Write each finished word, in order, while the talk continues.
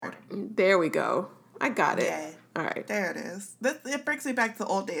There we go. I got it. Yay. All right. There it is. It brings me back to the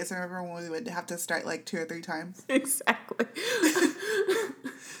old days. I remember when we would have to start like 2 or 3 times. Exactly.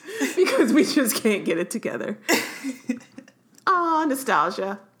 Because we just can't get it together. Aw,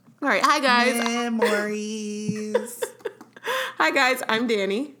 nostalgia. All right. Hi, guys. Memories. Hi, guys. I'm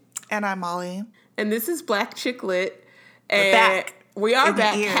Danny. And I'm Molly. And this is Black Chick Lit. We're back. We are in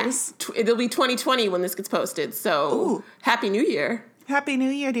back. the ears. It'll be 2020 when this gets posted. So, Ooh. Happy New Year. Happy New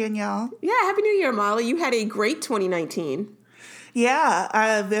Year, Danielle. Yeah, Happy New Year, Molly. You had a great 2019.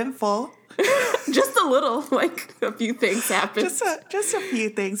 Yeah, eventful. Just a little, like a few things happened. Just a few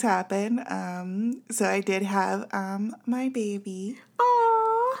things happened. So I did have my baby.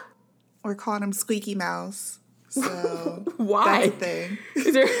 Aww. We're calling him Squeaky Mouse. So why? That's the thing.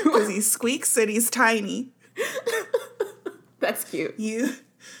 Because Because he squeaks and he's tiny. That's cute.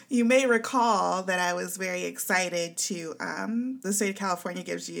 You may recall that I was very excited to, the state of California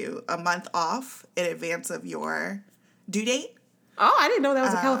gives you a month off in advance of your due date. Oh, I didn't know that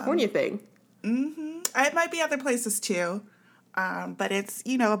was a California thing. Mm-hmm. It might be other places too, but it's,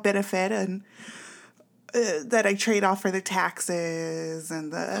 a benefit and that I trade off for the taxes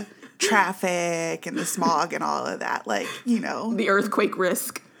and the traffic and the smog and all of that. Like, The earthquake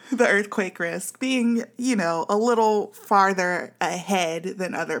risk. The earthquake risk being, a little farther ahead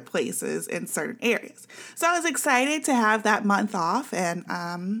than other places in certain areas. So I was excited to have that month off, and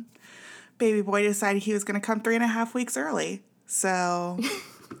baby boy decided he was going to come 3.5 weeks early. So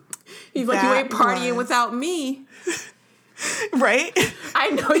he's like, you ain't partying without me. Right? I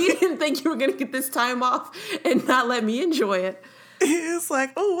know you didn't think you were going to get this time off and not let me enjoy it. He's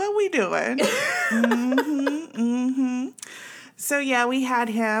like, oh, what we doing? So, yeah, we had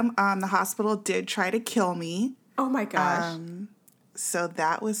him. The hospital did try to kill me. Oh, my gosh. So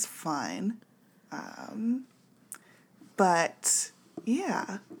that was fun. But,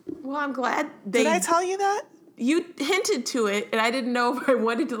 yeah. Well, I'm glad Did I tell you that? You hinted to it, and I didn't know if I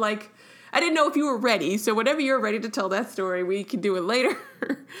wanted to, I didn't know if you were ready. So whenever you're ready to tell that story, we can do it later.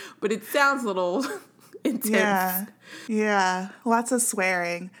 But it sounds a little intense. Yeah. Lots of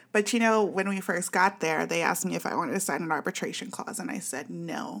swearing. But, when we first got there, they asked me if I wanted to sign an arbitration clause, and I said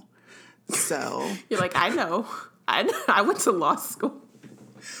no. So. You're like, I know. I went to law school.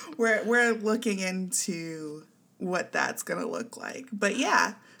 We're looking into what that's going to look like. But,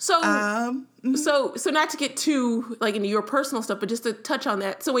 yeah. So not to get too into your personal stuff, but just to touch on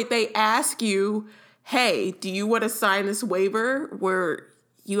that. So wait, they ask you, hey, do you want to sign this waiver where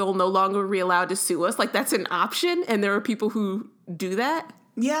you'll no longer be allowed to sue us? Like, that's an option, and there are people who do that?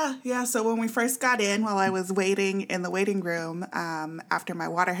 Yeah. So when we first got in, while I was waiting in the waiting room, after my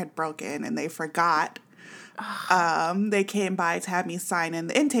water had broken and they forgot, they came by to have me sign in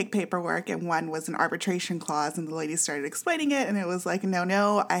the intake paperwork, and one was an arbitration clause, and the lady started explaining it, and it was like,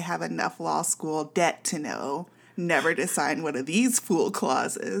 no, I have enough law school debt to know never to sign one of these fool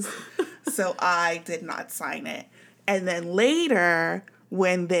clauses. So I did not sign it. And then later,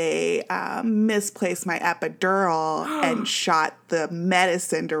 when they misplaced my epidural and shot the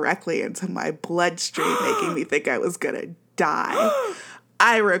medicine directly into my bloodstream, making me think I was going to die,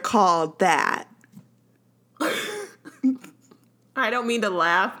 I recalled that. I don't mean to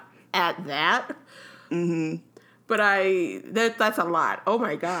laugh at that. Mm-hmm. But that's a lot. Oh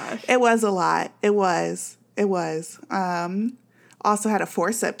my gosh. It was a lot. It was. Also had a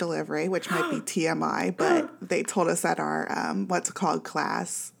forceps delivery, which might be TMI, but they told us at our, what's it called,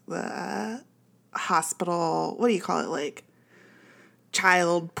 class, the hospital, what do you call it, like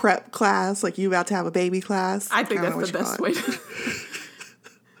child prep class, like you about to have a baby class? I think that's the best way to.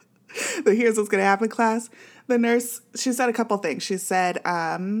 But here's what's going to happen, class. The nurse, she said a couple things. She said,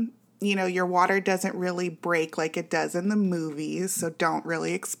 your water doesn't really break like it does in the movies, so don't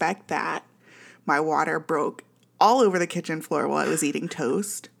really expect that. My water broke all over the kitchen floor while I was eating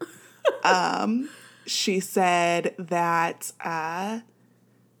toast. She said that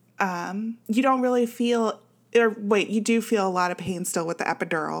you don't really feel, you do feel a lot of pain still with the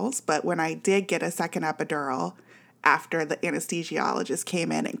epidurals, but when I did get a second epidural, after the anesthesiologist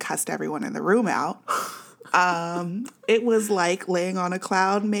came in and cussed everyone in the room out, it was like laying on a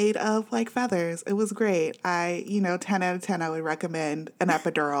cloud made of like feathers. It was great. 10 out of 10, I would recommend an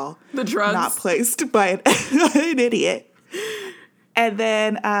epidural. The drugs. Not placed by an idiot. And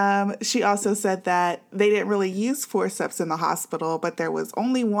then she also said that they didn't really use forceps in the hospital, but there was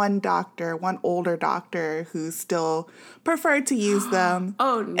only one older doctor who still preferred to use them.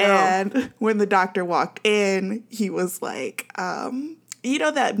 Oh, no. And when the doctor walked in, he was like,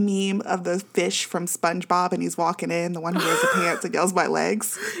 that meme of the fish from SpongeBob and he's walking in, the one who wears the pants and yells, my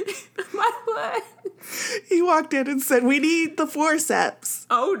legs? My legs. He walked in and said, "We need the forceps."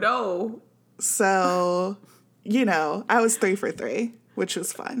 Oh, no. So, I was 3 for 3, which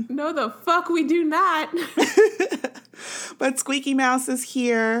was fun. No, the fuck we do not. But Squeaky Mouse is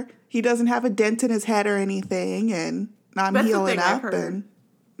here. He doesn't have a dent in his head or anything, and I'm healing up. And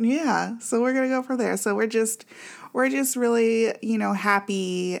yeah, so we're gonna go from there. So we're just really,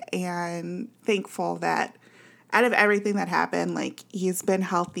 happy and thankful that out of everything that happened, like, he's been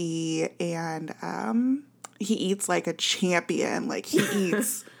healthy and he eats like a champion. Like, he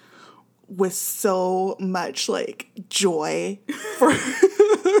eats with so much, like, joy for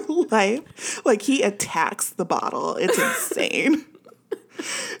life. Like, he attacks the bottle. It's insane.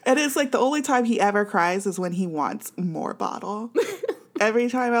 And it's like the only time he ever cries is when he wants more bottle. Every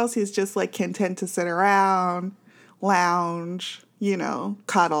time else, he's just like content to sit around, lounge,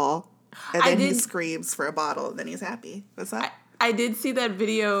 cuddle. And then he screams for a bottle and then he's happy. What's that? I did see that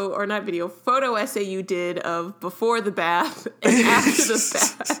photo essay you did of before the bath and after the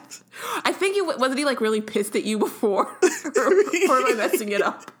bath. I think wasn't he like really pissed at you before for messing it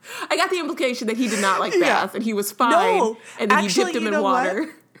up? I got the implication that he did not like baths and he was fine. No, and then you dipped him in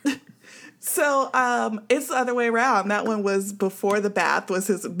water. So it's the other way around. That one was before the bath was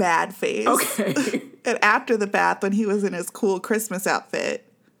his bad face. Okay. And after the bath, when he was in his cool Christmas outfit,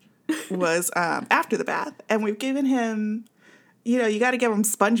 was after the bath. And we've given him, you got to give him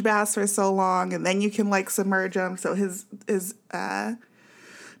sponge baths for so long, and then you can like submerge him. So his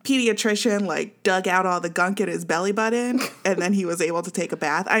pediatrician like dug out all the gunk in his belly button, and then he was able to take a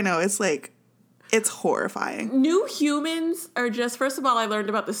bath. I know, it's like, it's horrifying. New humans are just, first of all, I learned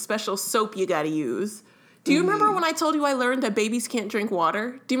about the special soap you got to use. Do you remember when I told you I learned that babies can't drink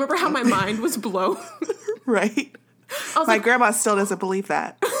water? Do you remember how my mind was blown? Right. My grandma still doesn't believe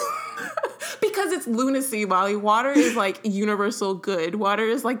that. Because it's lunacy, Molly. Water is like universal good. Water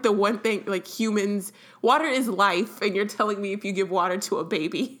is like the one thing, like humans, water is life. And you're telling me if you give water to a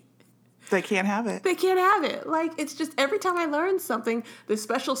baby, they can't have it. They can't have it. Like, it's just every time I learn something, the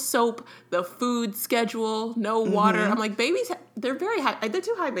special soap, the food schedule, no water. I'm like, babies, they're very high. They're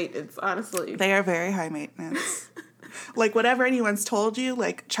too high maintenance, honestly. They are very high maintenance. Like, whatever anyone's told you,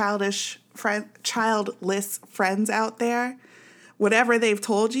 like childless friends out there, whatever they've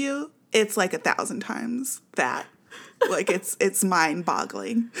told you, it's like 1,000 times that. Like, it's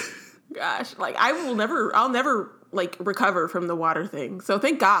mind-boggling. Gosh, like, I'll never like recover from the water thing. So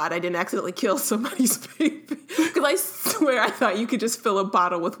thank God I didn't accidentally kill somebody's baby. Because I swear I thought you could just fill a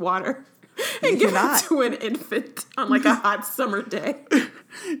bottle with water and give it to an infant on like a hot summer day.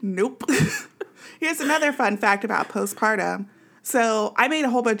 Nope. Here's another fun fact about postpartum. So I made a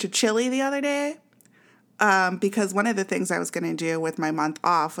whole bunch of chili the other day because one of the things I was going to do with my month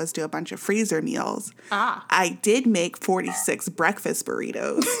off was do a bunch of freezer meals. I did make 46 breakfast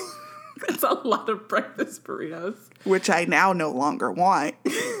burritos. That's a lot of breakfast burritos. Which I now no longer want.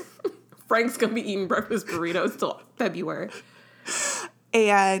 Frank's going to be eating breakfast burritos till February.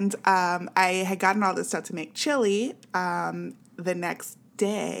 And I had gotten all this stuff to make chili the next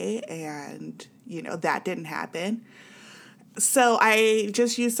day, and, that didn't happen. So I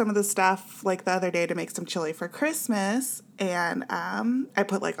just used some of the stuff, like, the other day to make some chili for Christmas, and I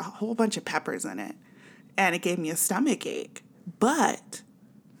put, like, a whole bunch of peppers in it, and it gave me a stomach ache. But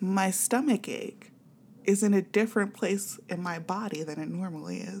my stomach ache is in a different place in my body than it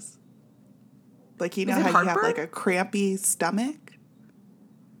normally is. Like, how you have like a crampy stomach?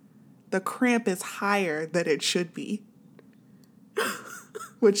 The cramp is higher than it should be.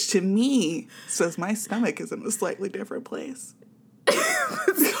 Which to me says my stomach is in a slightly different place.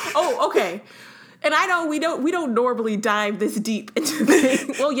 Oh, okay. And I know we don't normally dive this deep into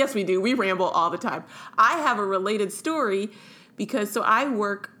things. Well, yes, we do. We ramble all the time. I have a related story because I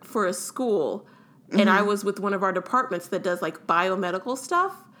work for a school and I was with one of our departments that does like biomedical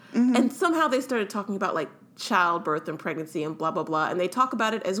stuff. And somehow they started talking about like childbirth and pregnancy and blah, blah, blah. And they talk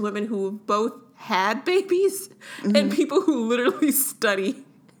about it as women who both had babies and people who literally study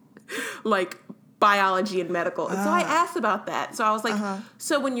like biology and medical. And so I asked about that. So I was like,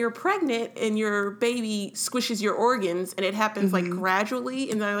 so when you're pregnant and your baby squishes your organs and it happens like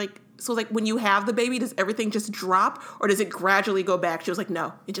gradually, and they're like, so like when you have the baby, does everything just drop or does it gradually go back? She was like,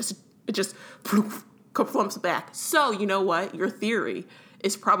 no, it just plumps back. So you know what? Your theory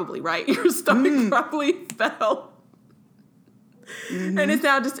is probably right. Your stomach probably fell. And it's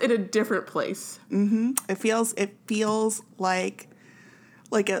now just in a different place. It feels like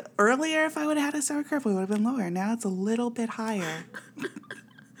earlier, if I would have had a stomach cramp, it would have been lower. Now it's a little bit higher.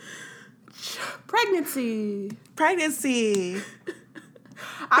 Pregnancy. I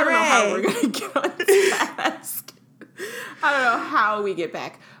don't know how we're going to get on this task. I don't know how we get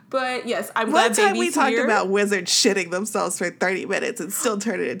back. But yes, I'm One glad time Baby's we talked here. about wizards shitting themselves for 30 minutes and still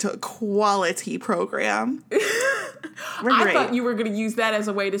turned it into a quality program. I thought you were going to use that as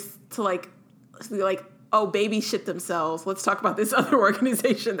a way to like, oh, babies shit themselves. Let's talk about this other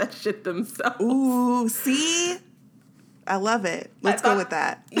organization that shit themselves. Ooh, see? I love it. Let's go with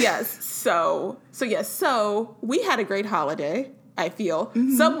that. Yes. So we had a great holiday, I feel.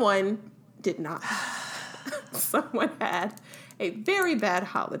 Mm-hmm. Someone did not. Someone had a very bad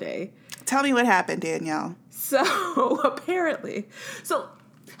holiday. Tell me what happened, Danielle. So apparently,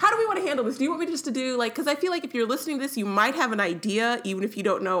 how do we want to handle this? Do you want me just to do because I feel like if you're listening to this, you might have an idea, even if you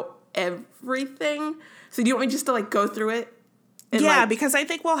don't know everything. So do you want me just to go through it? Yeah, because I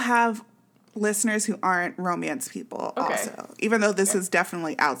think we'll have listeners who aren't romance people also, even though this is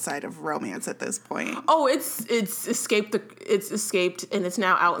definitely outside of romance at this point. Oh, it's escaped and it's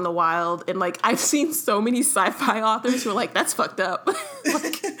now out in the wild. And I've seen so many sci-fi authors who are like, that's fucked up.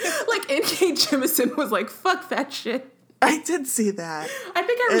 like N.K. Jemisin was like, fuck that shit. I did see that. I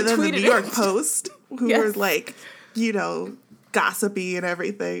think I retweeted it. And then the New York Post, who were gossipy and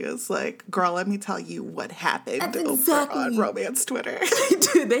everything, is like, girl, let me tell you what happened over on romance Twitter.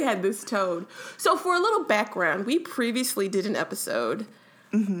 They had this tone. So for a little background, we previously did an episode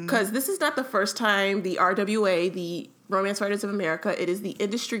because this is not the first time the RWA, the Romance Writers of America, it is the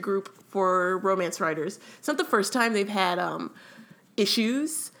industry group for romance writers. It's not the first time they've had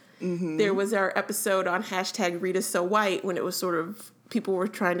issues. There was our episode on hashtag Rita's So White when it was sort of people were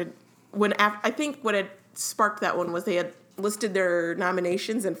trying to I think what had sparked that one was they had listed their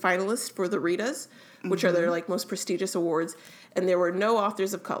nominations and finalists for the Ritas, which are their most prestigious awards, and there were no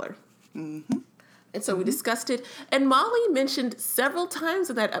authors of color. And so we discussed it, and Molly mentioned several times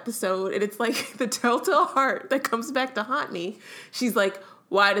in that episode, and it's like the telltale heart that comes back to haunt me. She's like,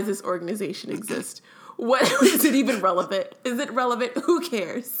 why does this organization exist? What is it even relevant? Is it relevant? Who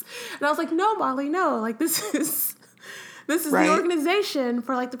cares? And I was like, no, Molly, no. This is the organization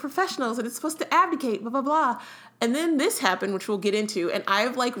for the professionals, and it's supposed to advocate, blah, blah, blah. And then this happened, which we'll get into, and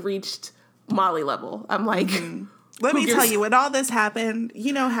I've reached Molly level. I'm like, let me tell you, when all this happened,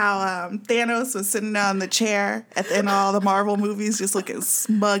 you know how Thanos was sitting on the chair at the end of all the Marvel movies, just looking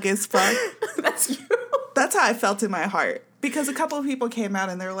smug as fuck. That's you. That's how I felt in my heart. Because a couple of people came out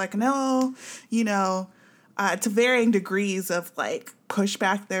and they were like, no, to varying degrees of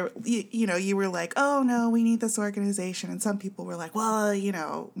pushback there, you were like, oh no, we need this organization. And some people were like,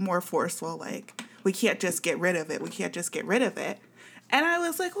 well, more forceful, we can't just get rid of it. We can't just get rid of it. And I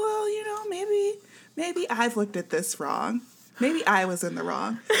was like, well, maybe I've looked at this wrong. Maybe I was in the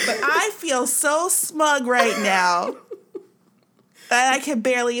wrong. But I feel so smug right now that I can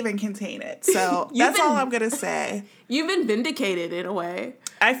barely even contain it. So that's all I'm going to say. You've been vindicated in a way.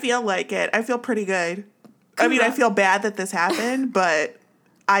 I feel like it. I feel pretty good. I mean, I feel bad that this happened, but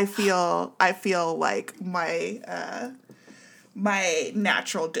I feel like my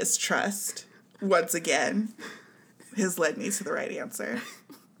natural distrust once again has led me to the right answer.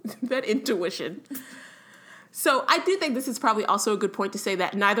 That intuition. So I do think this is probably also a good point to say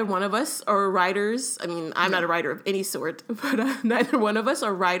that neither one of us are writers. I mean, I'm not a writer of any sort, but neither one of us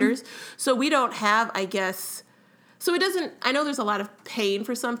are writers. So we don't have, I guess... So it doesn't, I know there's a lot of pain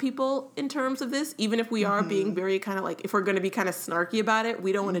for some people in terms of this, even if we are being very kind of if we're going to be kind of snarky about it,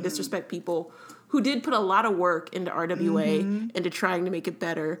 we don't want to disrespect people who did put a lot of work into RWA, into trying to make it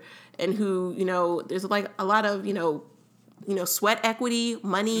better, and who, there's a lot of, sweat equity,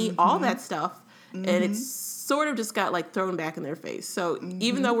 money, all that stuff, and it's sort of just got thrown back in their face. So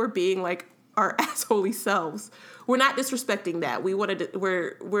even though we're being our assholey selves, we're not disrespecting that.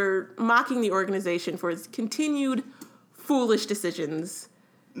 We're mocking the organization for its continued foolish decisions.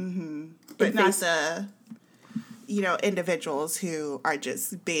 But not the, individuals who are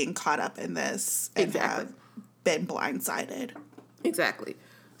just being caught up in this and have been blindsided. Exactly.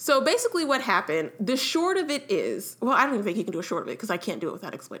 So basically what happened, the short of it is, well, I don't even think you can do a short of it because I can't do it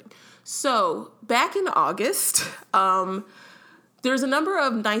without explaining. So back in August, there's a number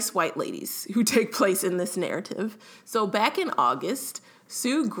of nice white ladies who take place in this narrative. So back in August,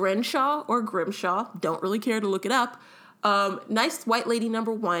 Sue Grimshaw, don't really care to look it up, nice white lady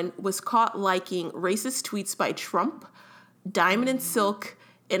number 1 was caught liking racist tweets by Trump, Diamond and Silk,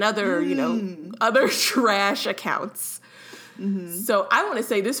 and other, other trash accounts. So I want to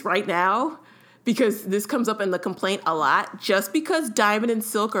say this right now, because this comes up in the complaint a lot. Just because Diamond and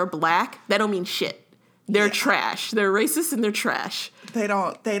Silk are black, that don't mean shit. They're trash. They're racist and they're trash. They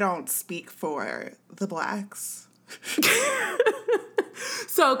don't speak for the blacks.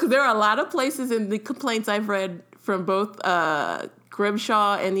 So, because there are a lot of places in the complaints I've read from both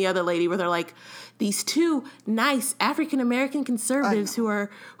Grimshaw and the other lady where they're like, these two nice African-American conservatives who are,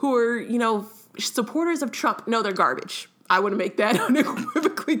 you know, supporters of Trump. No, they're garbage. I want to make that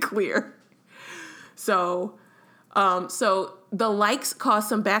unequivocally clear. So the likes caused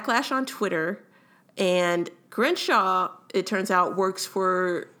some backlash on Twitter, and Grimshaw, it turns out, works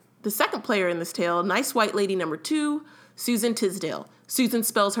for the second player in this tale, Nice White Lady number 2, Susan Tisdale. Susan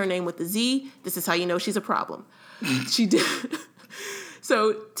spells her name with a Z. This is how you know she's a problem. She did.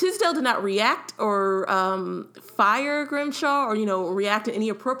 So Tisdale did not react or fire Grimshaw or, you know, react in any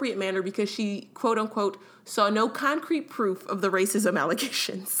appropriate manner because she, quote unquote, saw no concrete proof of the racism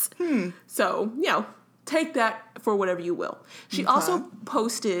allegations. So, you know, take that for whatever you will. She also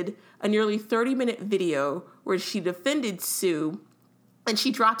posted a nearly 30-minute video where she defended Sue, and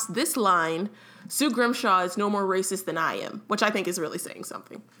she drops this line, Sue Grimshaw is no more racist than I am, which I think is really saying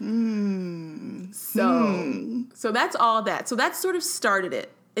something. So that's all that. So that sort of started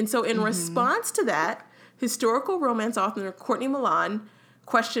it. And so in response to that, historical romance author Courtney Milan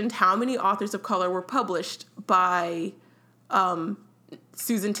questioned how many authors of color were published by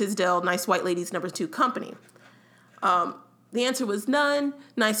Susan Tisdale, Nice White Ladies number 2 company. The answer was none.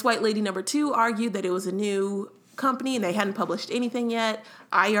 Nice White Lady number 2 argued that it was a new company and they hadn't published anything yet.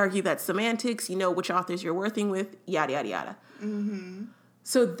 I argue that's semantics. You know which authors you're working with, yada, yada, yada.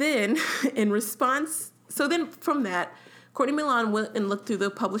 So then, from that, Courtney Milan went and looked through the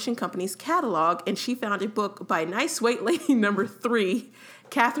publishing company's catalog, and she found a book by Nice White Lady number 3,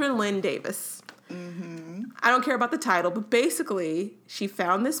 Catherine Lynn Davis. I don't care about the title, but basically, she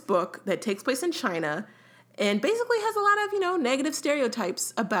found this book that takes place in China and basically has a lot of, you know, negative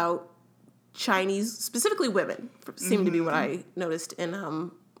stereotypes about Chinese, specifically women, seemed to be what I noticed in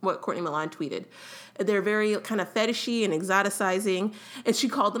what Courtney Milan tweeted. They're very kind of fetishy and exoticizing, and she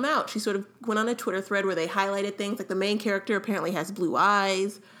called them out. She sort of went on a Twitter thread where they highlighted things, like the main character apparently has blue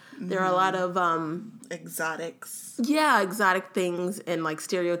eyes. There are a lot of exotics. Yeah, exotic things and like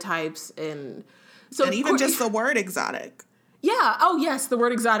stereotypes, and so and even just the word exotic. Yeah. Oh, yes, the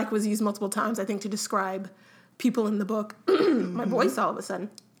word exotic was used multiple times, I think, to describe people in the book. My voice all of a sudden.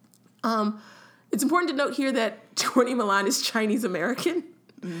 It's important to note here that Courtney Milan is Chinese American.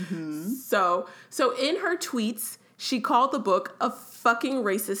 So in her tweets, she called the book a fucking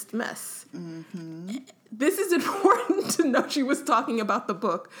racist mess. This is important to know she was talking about the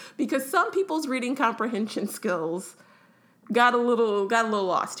book because some people's reading comprehension skills got a little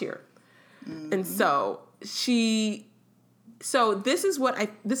lost here. And so this is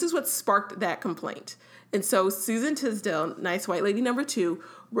what sparked that complaint. And so Susan Tisdale, Nice White Lady number 2,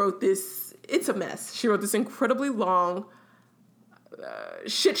 wrote this, it's a mess. She wrote this incredibly long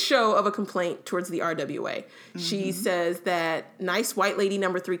shit show of a complaint towards the RWA. She says that Nice White Lady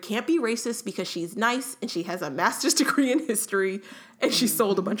number 3 can't be racist because she's nice and she has a master's degree in history and she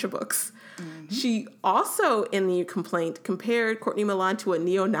sold a bunch of books. She also, in the complaint, compared Courtney Milan to a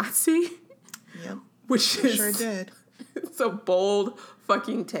neo-Nazi. Yep. Which is sure did. It's a bold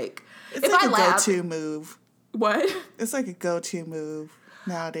fucking take. It's like a go-to move. What? It's like a go-to move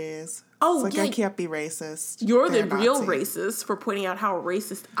nowadays. Oh, it's like, yeah. I can't be racist. You're the real racist for pointing out how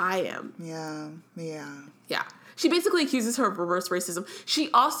racist I am. Yeah. She basically accuses her of reverse racism. She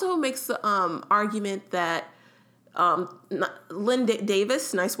also makes the argument that Lynn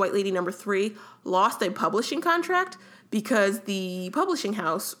Davis, Nice White Lady number 3, lost a publishing contract because the publishing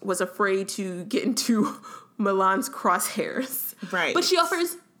house was afraid to get into Milan's crosshairs. Right. But she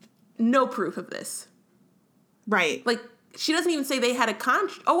offers no proof of this. Right. Like, she doesn't even say they had a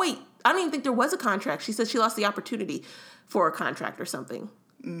contract. Oh, wait. I don't even think there was a contract. She says she lost the opportunity for a contract or something.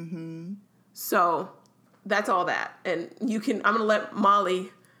 So that's all that. And I'm going to let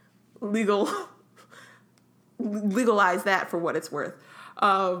Molly legalize that for what it's worth.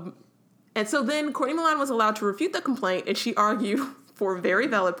 And so then Courtney Milan was allowed to refute the complaint, and she argued for very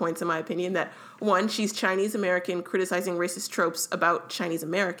valid points, in my opinion, that 1, she's Chinese American criticizing racist tropes about Chinese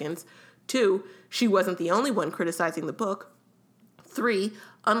Americans. 2, she wasn't the only one criticizing the book. 3,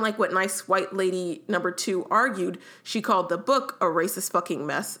 unlike what Nice White Lady number 2 argued, she called the book a racist fucking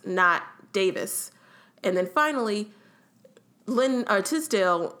mess, not Davis. And then finally, Lynn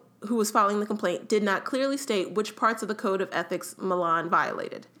Tisdale, who was filing the complaint, did not clearly state which parts of the code of ethics Milan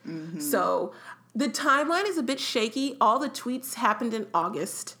violated. So the timeline is a bit shaky. All the tweets happened in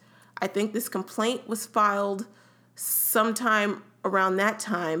August. I think this complaint was filed sometime around that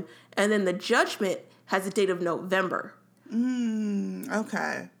time. And then the judgment has a date of November.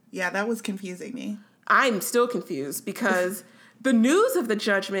 Okay. Yeah, that was confusing me. I'm still confused because the news of the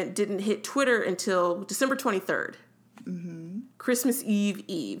judgment didn't hit Twitter until December 23rd. Christmas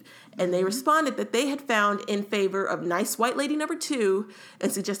Eve. And they responded that they had found in favor of nice white lady number 2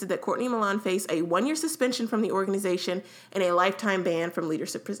 and suggested that Courtney Milan face a 1-year suspension from the organization and a lifetime ban from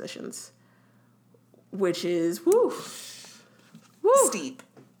leadership positions. Which is, woo. Steep.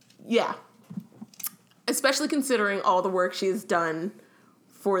 Yeah. Especially considering all the work she has done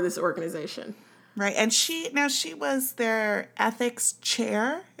for this organization. Right. And she was their ethics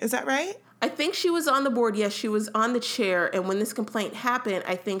chair. Is that right? I think she was on the board. Yes, she was on the chair. And when this complaint happened,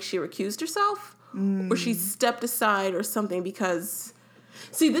 I think she recused herself or she stepped aside or something because,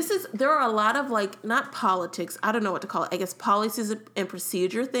 see, there are a lot of not politics. I don't know what to call it. I guess policies and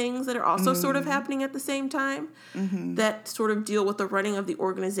procedure things that are also sort of happening at the same time that sort of deal with the running of the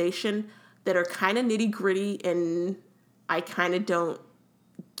organization that are kind of nitty gritty. And I kind of don't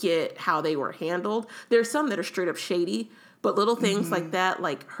get how they were handled. There are some that are straight up shady. But little things like that,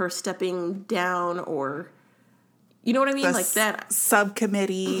 like her stepping down or, you know what I mean? Like that.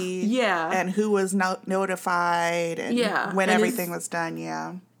 Subcommittee. Yeah. And who was notified and when and everything was done,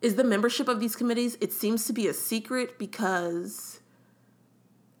 yeah. Is the membership of these committees, it seems to be a secret because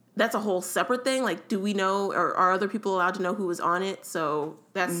that's a whole separate thing. Like, do we know or are other people allowed to know who was on it? So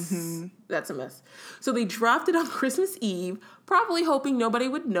that's a mess. So they dropped it on Christmas Eve, probably hoping nobody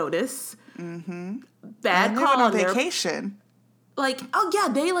would notice. Bad call on vacation. They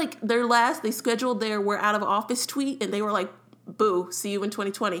scheduled their we're out of office tweet and they were like, boo, see you in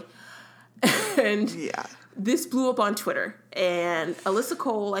 2020. And this blew up on Twitter. And Alyssa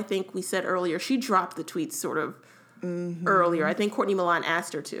Cole, I think we said earlier, she dropped the tweets sort of earlier. I think Courtney Milan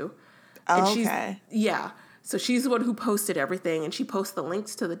asked her to. And okay. So she's the one who posted everything and she posted the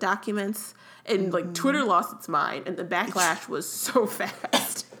links to the documents and Twitter lost its mind and the backlash was so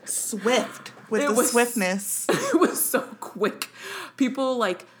fast. Swift. Swiftness. It was so quick. People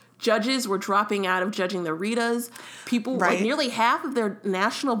judges were dropping out of judging the Ritas. People, nearly half of their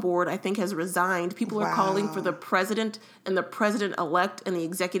national board, I think, has resigned. People are calling for the president and the president-elect and the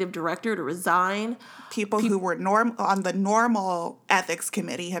executive director to resign. People who were on the normal ethics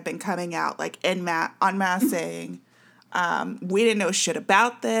committee have been coming out en masse saying, we didn't know shit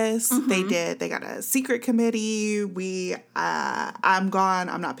about this. They got a secret committee. I'm gone.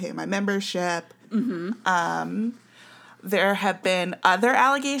 I'm not paying my membership. There have been other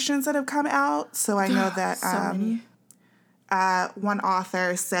allegations that have come out. So I know that one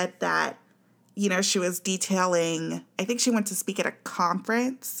author said that, she was detailing, I think she went to speak at a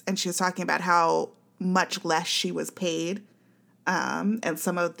conference and she was talking about how much less she was paid and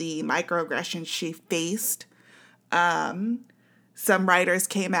some of the microaggressions she faced. Some writers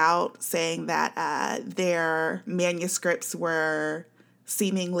came out saying that their manuscripts were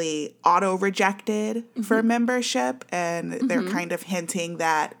seemingly auto-rejected for membership, and they're kind of hinting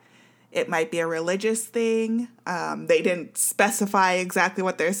that it might be a religious thing. They didn't specify exactly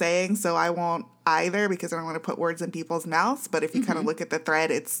what they're saying, so I won't either because I don't want to put words in people's mouths, but if you kind of look at the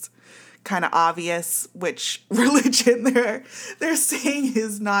thread, it's kind of obvious which religion they're saying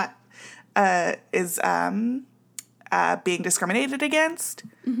is not being discriminated against.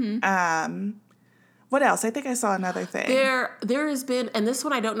 What else? I think I saw another thing. There has been, and this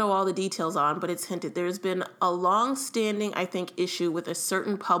one I don't know all the details on, but it's hinted. There's been a long-standing, I think, issue with a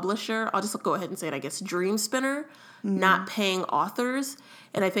certain publisher. I'll just go ahead and say it, I guess, Dream Spinner, not paying authors.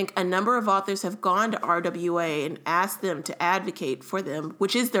 And I think a number of authors have gone to RWA and asked them to advocate for them,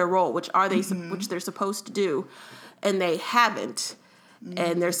 which is their role, which they're supposed to do, and they haven't.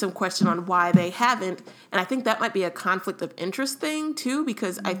 And there's some question on why they haven't. And I think that might be a conflict of interest thing, too,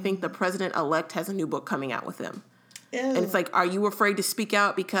 because I think the president-elect has a new book coming out with him. Ew. And it's are you afraid to speak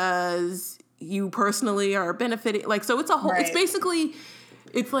out because you personally are benefiting? So it's a whole, it's basically,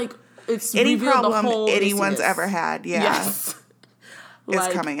 it's any revealed problem the whole anyone's ever had, Yes.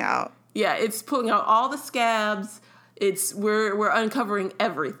 It's coming out. Yeah, it's pulling out all the scabs. We're uncovering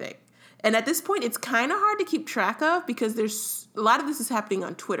everything. And at this point, it's kind of hard to keep track of because there's a lot of this is happening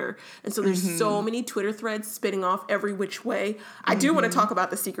on Twitter. And so there's so many Twitter threads spinning off every which way. I do want to talk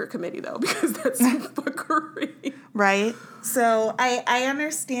about the secret committee, though, because that's some fuckery. Right. So I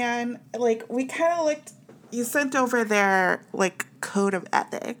understand, we kind of looked, you sent over their, code of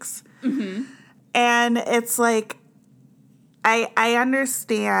ethics. And it's I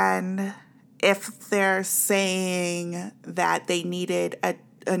understand if they're saying that they needed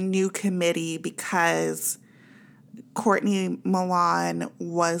a new committee because Courtney Milan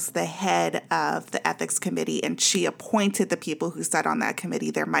was the head of the ethics committee and she appointed the people who sat on that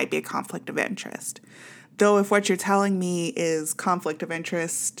committee, there might be a conflict of interest. Though if what you're telling me is conflict of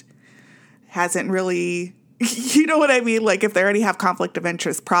interest hasn't really, you know what I mean? If they already have conflict of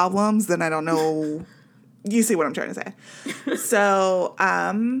interest problems, then I don't know You see what I'm trying to say. So,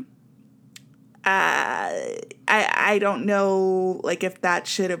 I don't know, like, if that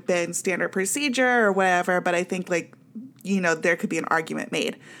should have been standard procedure or whatever, but I think, like, there could be an argument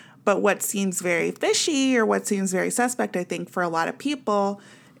made. But what seems very fishy or what seems very suspect, I think, for a lot of people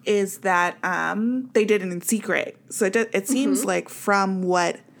is that they did it in secret. So it seems like from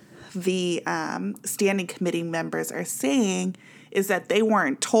what the standing committee members are saying is that they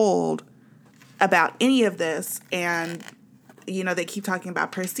weren't told about any of this, and they keep talking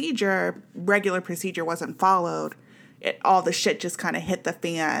about procedure. Regular procedure wasn't followed. All the shit just kind of hit the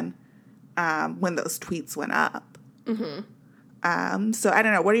fan when those tweets went up. Mm-hmm. So I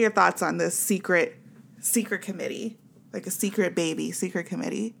don't know. What are your thoughts on this secret committee, like a secret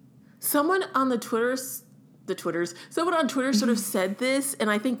committee? Someone on someone on Twitter sort of said this,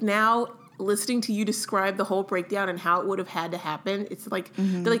 and I think now listening to you describe the whole breakdown and how it would have had to happen, it's like,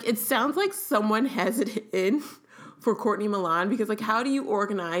 they're like, it sounds like someone has it in for Courtney Milan, because like, how do you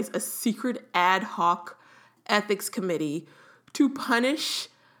organize a secret ad hoc ethics committee to punish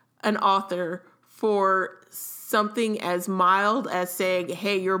an author for something as mild as saying,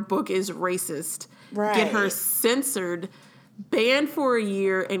 hey, your book is racist, right? Get her censored, banned for a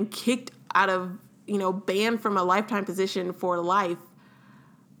year, and kicked out of, banned from a lifetime position for life.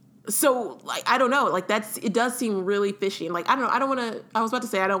 So, like, I don't know. Like, it does seem really fishy. And, like, I don't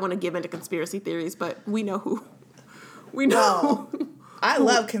want to give into conspiracy theories, but we know who. We know. No, I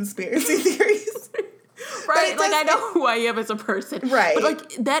love conspiracy theories. Right? Like, I know who I am as a person. Right. But,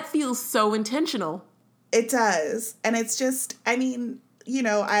 like, that feels so intentional. It does. And it's just, I mean,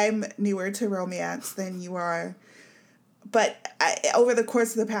 I'm newer to romance than you are. But over the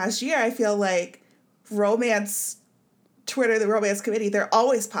course of the past year, I feel like romance Twitter, the romance committee, they're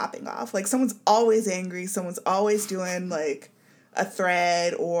always popping off. Like, someone's always angry. Someone's always doing, like, a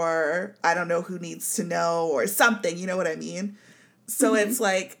thread, or I don't know who needs to know, or something. You know what I mean? So it's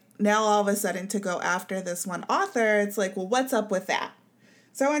like, now all of a sudden to go after this one author, it's like, well, what's up with that?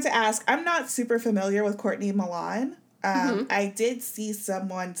 So I wanted to ask, I'm not super familiar with Courtney Milan. I did see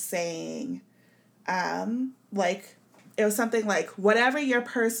someone saying, like, it was something like, whatever your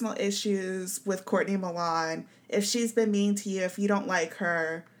personal issues with Courtney Milan, if she's been mean to you, if you don't like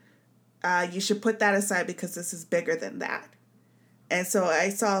her, you should put that aside because this is bigger than that. And so I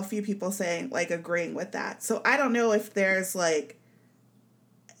saw a few people saying, like, agreeing with that. So I don't know if there's, like,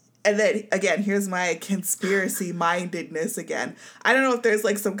 and then, again, here's my conspiracy mindedness again. I don't know if there's,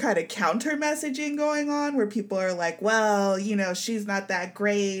 like, some kind of counter messaging going on where people are like, well, she's not that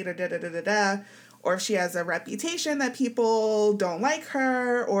great, or da-da-da-da-da. Or if she has a reputation that people don't like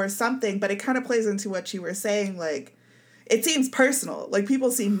her or something. But it kind of plays into what you were saying. Like, it seems personal. Like,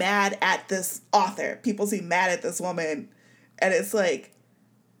 people seem mad at this author. People seem mad at this woman. And it's like,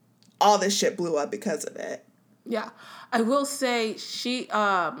 all this shit blew up because of it. Yeah. I will say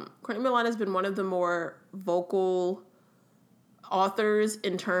Courtney Milan has been one of the more vocal authors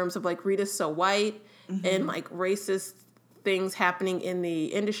in terms of, like, Rita's So White and, like, racist things happening in the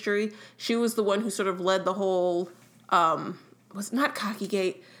industry. She was the one who sort of led the whole, was not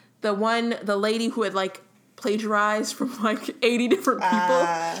Cockygate, the lady who had, like, plagiarized from, like, 80 different people.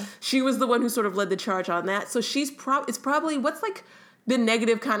 She was the one who sort of led the charge on that. So it's probably, what's, like, the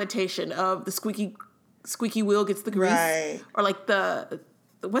negative connotation of the squeaky wheel gets the grease, right? Or, like,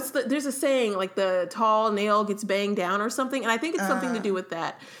 there's a saying, like, the tall nail gets banged down or something, and I think it's something to do with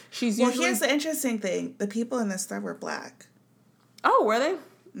that. Here's the interesting thing. The people in this thread were Black. Oh, were they?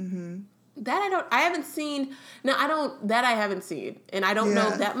 Mm-hmm. I haven't seen, and I don't know,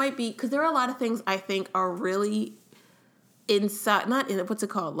 that might be, because there are a lot of things I think are really inside, what's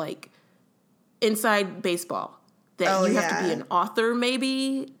it called, like, inside baseball, that you have to be an author,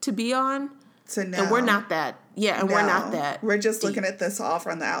 maybe, to be on. So no. And we're not that. Yeah, and we're not that. We're just looking at this all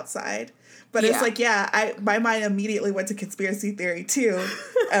from the outside. But it's like, my mind immediately went to conspiracy theory, too.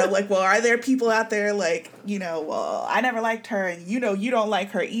 And I'm like, well, are there people out there, like, well, I never liked her, and, you don't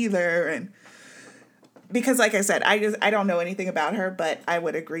like her either. And because, like I said, I don't know anything about her, but I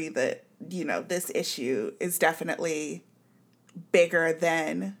would agree that, this issue is definitely bigger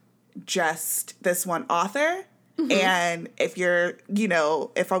than just this one author. Mm-hmm. And if you're,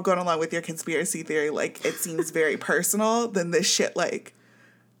 if I'm going along with your conspiracy theory, like, it seems very personal, then this shit, like,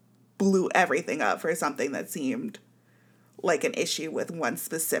 blew everything up for something that seemed like an issue with one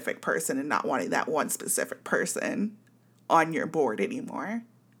specific person and not wanting that one specific person on your board anymore.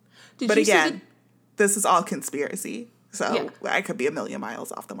 But again, this is all conspiracy. So I could be a million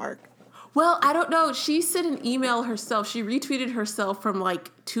miles off the mark. Well, I don't know. She sent an email herself. She retweeted herself from, like,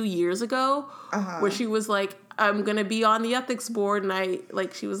 2 years ago where she was like, I'm going to be on the ethics board.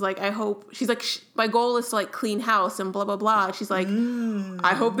 And she was like, I hope, she's like, my goal is to like clean house and blah, blah, blah. She's like,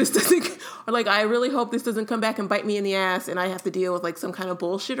 I hope this doesn't, or like, I really hope this doesn't come back and bite me in the ass and I have to deal with like some kind of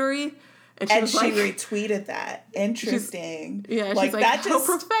bullshittery. And she retweeted that. Interesting. She's like, that just, so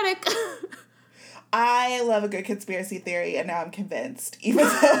prophetic. I love a good conspiracy theory, and now I'm convinced, even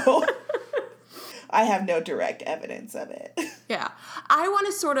though I have no direct evidence of it. Yeah. I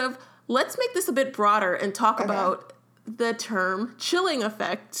want to let's make this a bit broader and talk about the term chilling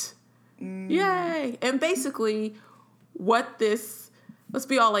effect. Yay. And basically let's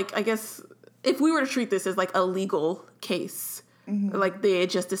be all like, I guess, if we were to treat this as like a legal case, like they had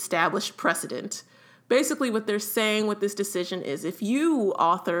just established precedent. Basically, what they're saying with this decision is if you,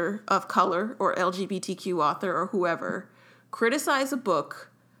 author of color or LGBTQ author or whoever, criticize a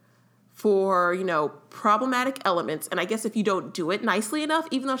book for, problematic elements, and I guess if you don't do it nicely enough,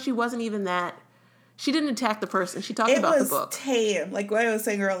 even though she wasn't even that, she didn't attack the person. She talked about the book. It was tame. Like what I was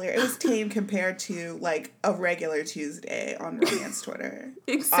saying earlier, it was tame compared to like a regular Tuesday on romance Twitter.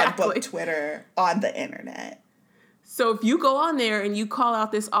 Exactly. On book Twitter, on the internet. So if you go on there and you call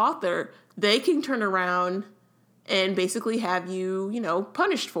out this author, they can turn around and basically have you,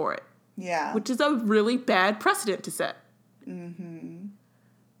 punished for it. Yeah. Which is a really bad precedent to set. Mm-hmm.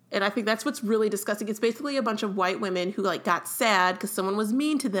 And I think that's what's really disgusting. It's basically a bunch of white women who, like, got sad because someone was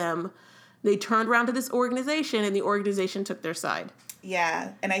mean to them. They turned around to this organization, and the organization took their side.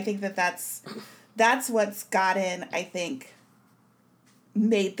 Yeah. And I think that's what's gotten, I think,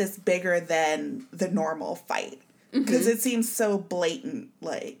 made this bigger than the normal fight. Because it seems so blatant,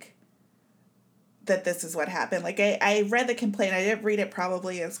 like, that this is what happened. Like, I read the complaint. I didn't read it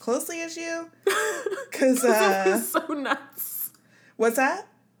probably as closely as you. Because it was so nuts. What's that?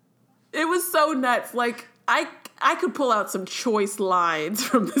 It was so nuts. Like, I could pull out some choice lines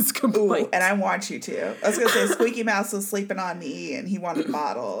from this complaint. Ooh, and I want you to. I was going to say, Squeaky Mouse was sleeping on me, and he wanted a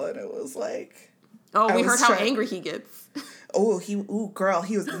bottle, and it was like... Oh, we heard how angry he gets. Girl,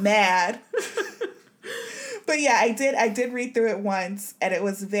 he was mad. But yeah, I did read through it once, and it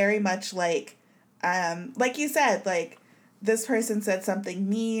was very much like you said, like, this person said something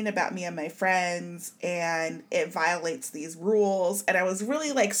mean about me and my friends, and it violates these rules. And I was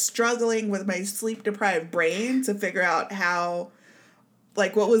really, like, struggling with my sleep-deprived brain to figure out how,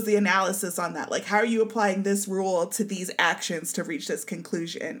 like, what was the analysis on that? Like, how are you applying this rule to these actions to reach this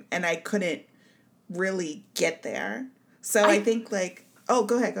conclusion? And I couldn't really get there. So I think, like... Oh,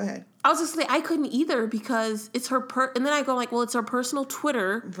 go ahead. I was just saying, I couldn't either because it's her and then I go like, well, it's her personal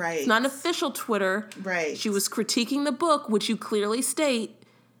Twitter. Right. It's not an official Twitter. Right. She was critiquing the book, which you clearly state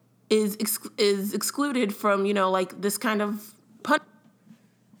is excluded from, like this kind of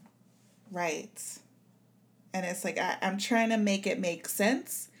Right. And it's like, I'm trying to make it make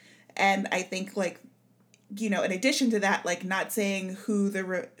sense. And I think, like, in addition to that, like, not saying who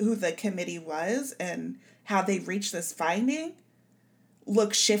the committee was and how they reached this finding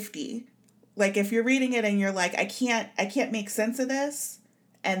look shifty. Like, if you're reading it and you're like, I can't make sense of this,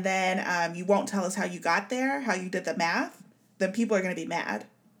 and then you won't tell us how you got there, how you did the math, then people are going to be mad.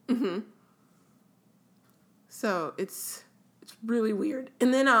 Mm-hmm. So it's really weird.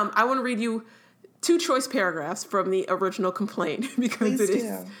 And then I want to read you 2 choice paragraphs from the original complaint because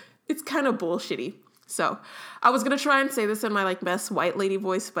it's kind of bullshitty. So I was going to try and say this in my like best white lady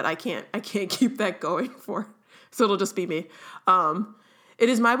voice, but I can't keep that going so it'll just be me. It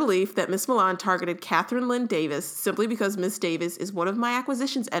is my belief that Miss Milan targeted Catherine Lynn Davis simply because Miss Davis is one of my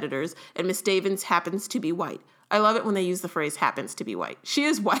acquisitions editors and Miss Davis happens to be white. I love it when they use the phrase happens to be white. She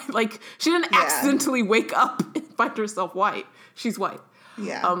is white. Like, she didn't accidentally wake up and find herself white. She's white.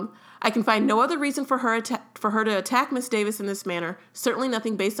 Yeah. I can find no other reason for her to attack Miss Davis in this manner, certainly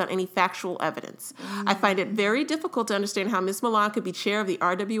nothing based on any factual evidence. I find it very difficult to understand how Miss Milan could be chair of the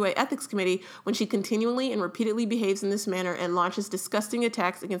RWA Ethics Committee when she continually and repeatedly behaves in this manner and launches disgusting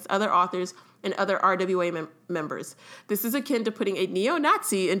attacks against other authors and other RWA members. This is akin to putting a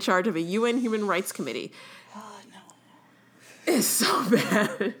neo-Nazi in charge of a UN Human Rights Committee. Oh, no. It's so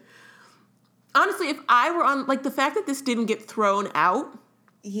bad. Honestly, if I were on, like, the fact that this didn't get thrown out,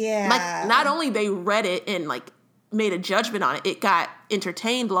 yeah. like, not only they read it and, like, made a judgment on it, it got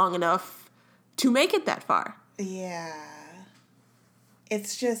entertained long enough to make it that far. Yeah.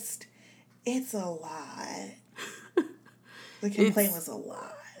 It's a lot. The complaint was a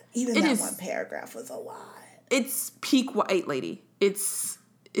lot. Even that one paragraph was a lot. It's peak white lady. It's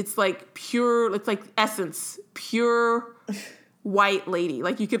like pure, it's like essence, pure white lady.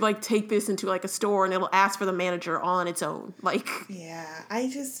 Like, you could, like, take this into, like, a store and it'll ask for the manager all on its own. Like, yeah,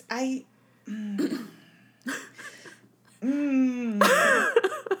 Who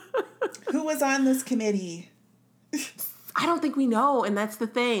was on this committee? I don't think we know, and that's the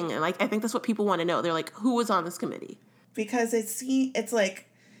thing. And like, I think that's what people want to know. They're like, who was on this committee? Because it's like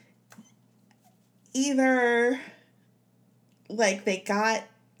either like they got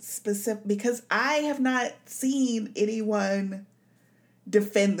specific, because I have not seen anyone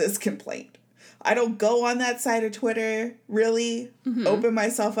defend this complaint. I don't go on that side of Twitter, really open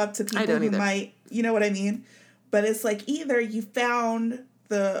myself up to people who might, you know what I mean? But it's like either you found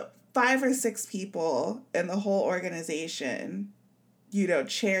the 5 or 6 people in the whole organization, you know,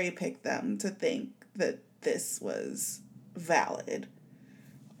 cherry pick them to think that this was valid.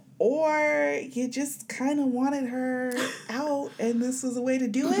 Or you just kind of wanted her out and this was a way to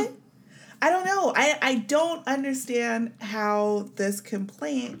do it. I don't know. I don't understand how this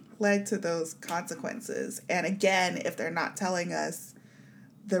complaint led to those consequences. And again, if they're not telling us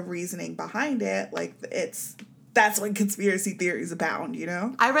the reasoning behind it, like that's when conspiracy theories abound, you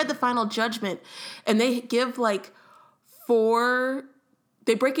know? I read the final judgment and they give like 4,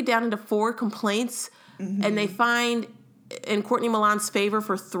 they break it down into 4 complaints and they find in Courtney Milan's favor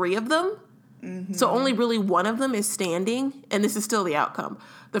for 3 of them. So only really 1 of them is standing, and this is still the outcome.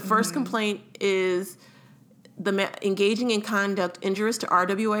 The first complaint is engaging in conduct injurious to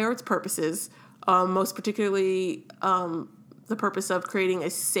RWA or its purposes, most particularly the purpose of creating a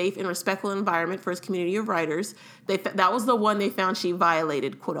safe and respectful environment for its community of writers. That was the one they found she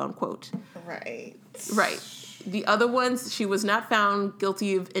violated, quote unquote. Right. The other ones, she was not found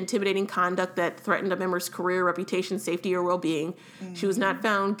guilty of intimidating conduct that threatened a member's career, reputation, safety, or well-being. She was not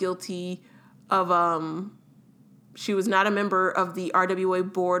found guilty of, she was not a member of the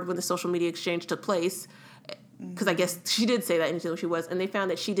RWA board when the social media exchange took place, because I guess she did say that until she was, and they found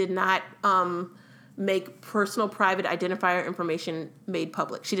that she did not make personal private identifier information made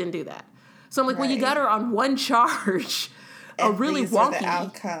public. She didn't do that. So I'm like, well, you got her on 1 charge. And really these wonky. are the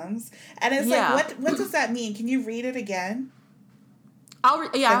outcomes. And it's like, what does that mean? Can you read it again? I'll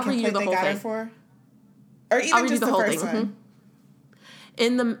read you the whole thing. Or even just the first one.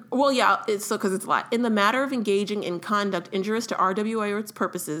 Because it's a lot. In the matter of engaging in conduct injurious to RWA or its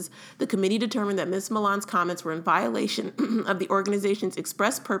purposes, the committee determined that Ms. Milan's comments were in violation of the organization's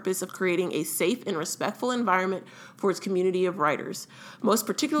express purpose of creating a safe and respectful environment for its community of writers. Most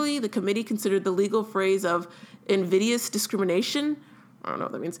particularly, the committee considered the legal phrase of invidious discrimination, I don't know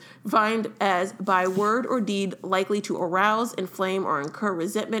what that means, defined as by word or deed likely to arouse, inflame, or incur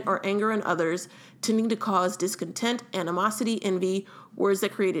resentment or anger in others, tending to cause discontent, animosity, envy, words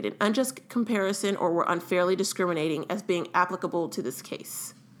that created an unjust comparison or were unfairly discriminating as being applicable to this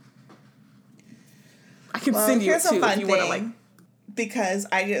case. I can send you it too if you want to like. Because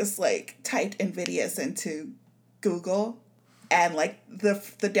I just like typed invidious into Google and like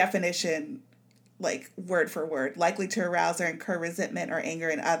the definition, like word for word, likely to arouse or incur resentment or anger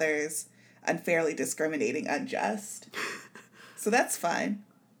in others, unfairly discriminating, unjust. So that's fine.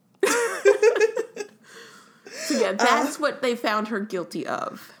 So yeah, that's what they found her guilty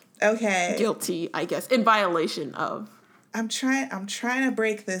of. Okay. Guilty, I guess, in violation of. I'm trying to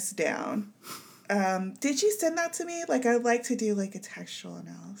break this down. Did you send that to me? Like, I'd like to do like a textual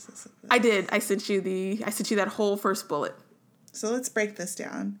analysis of this. I did. I sent you that whole first bullet. So let's break this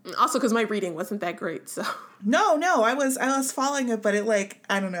down. Also, because my reading wasn't that great, so. No, I was following it, but it like,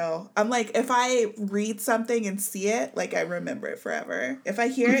 I don't know. I'm like, if I read something and see it, like I remember it forever. If I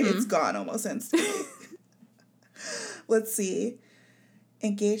hear it, it's gone almost instantly. Let's see.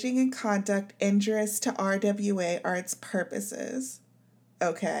 Engaging in conduct injurious to RWA are its purposes.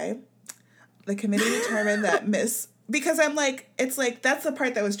 Okay. The committee determined that because I'm like, it's like, that's the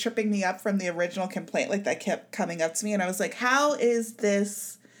part that was tripping me up from the original complaint, like that kept coming up to me. And I was like, how is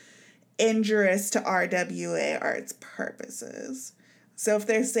this injurious to RWA are its purposes? So if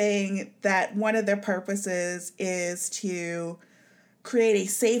they're saying that one of their purposes is to create a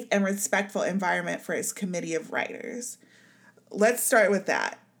safe and respectful environment for its committee of writers, let's start with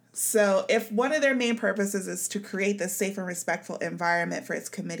that. So if one of their main purposes is to create this safe and respectful environment for its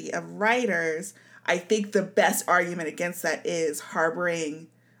committee of writers, I think the best argument against that is harboring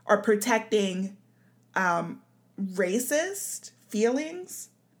or protecting racist feelings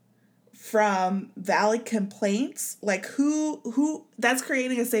from valid complaints. Like who that's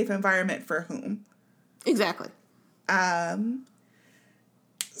creating a safe environment for whom? Exactly.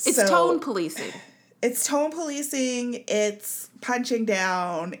 It's tone policing. It's tone policing. It's punching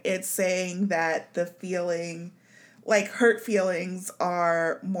down. It's saying that the feeling, like hurt feelings,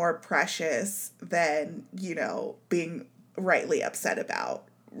 are more precious than, you know, being rightly upset about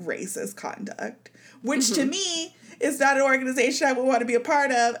racist conduct. Which to me it's not an organization I would want to be a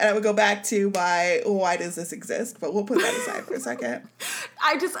part of. And I would go back to why does this exist? But we'll put that aside for a second.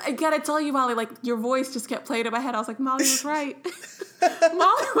 I gotta tell you, Molly, like, your voice just kept playing in my head. I was like, Molly was right.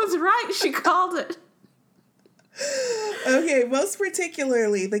 Molly was right. She called it. Okay, most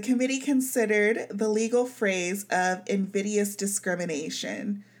particularly, the committee considered the legal phrase of invidious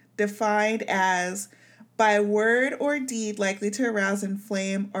discrimination, defined as by word or deed likely to arouse,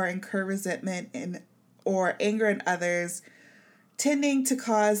 inflame, or incur resentment or anger in others, tending to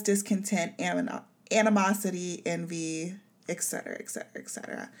cause discontent, animosity, envy, etc., etc.,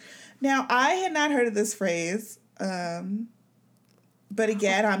 etc. Now, I had not heard of this phrase, but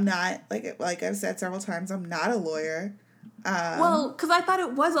again, I'm not, like I've said several times, I'm not a lawyer. Well, because I thought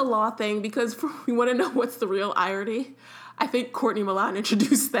it was a law thing, because we want to know what's the real irony. I think Courtney Milan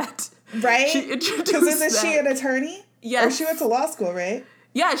introduced that. Right? She introduced because isn't she an attorney? Yes. Or she went to law school, right?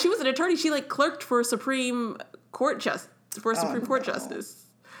 Yeah, she was an attorney. She, like, clerked for a Supreme Court justice.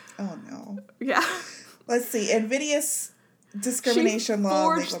 Oh, no. Yeah. Let's see. Invidious discrimination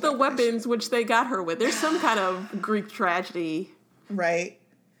law. She forged the weapons which they got her with. There's some kind of Greek tragedy. Right.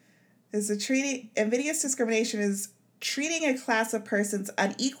 Invidious discrimination is treating a class of persons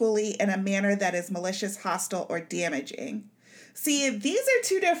unequally in a manner that is malicious, hostile, or damaging. See, these are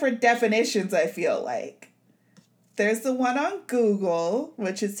two different definitions, I feel like. There's the one on Google,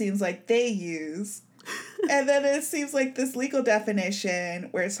 which it seems like they use. And then it seems like this legal definition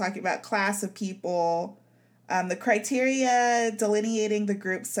where it's talking about class of people. The criteria delineating the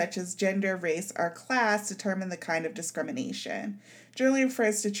groups such as gender, race, or class determine the kind of discrimination. Generally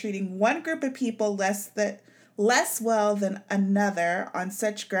refers to treating one group of people less well than another on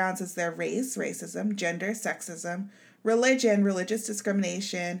such grounds as their race, racism, gender, sexism, religion, religious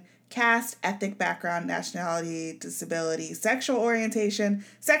discrimination, caste, ethnic background, nationality, disability, sexual orientation,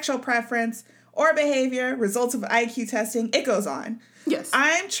 sexual preference, or behavior, results of IQ testing. It goes on. Yes.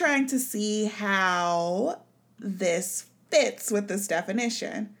 I'm trying to see how this fits with this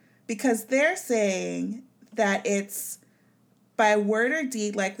definition, because they're saying that it's by word or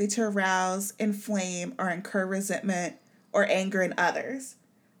deed likely to arouse, inflame, or incur resentment or anger in others.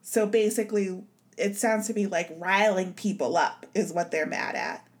 So basically, it sounds to me like riling people up is what they're mad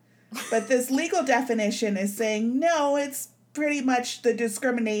at. But this legal definition is saying, no, it's pretty much the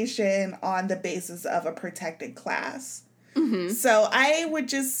discrimination on the basis of a protected class. Mm-hmm. So I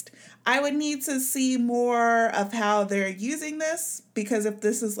would need to see more of how they're using this, because if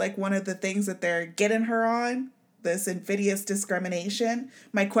this is like one of the things that they're getting her on, this invidious discrimination,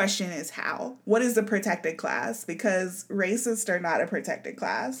 my question is how? What is the protected class? Because racists are not a protected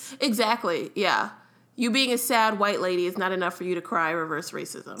class. Exactly, yeah. You being a sad white lady is not enough for you to cry reverse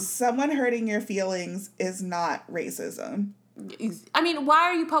racism. Someone hurting your feelings is not racism. I mean, why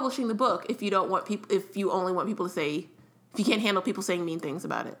are you publishing the book if you don't want people, if you only want people to say, if you can't handle people saying mean things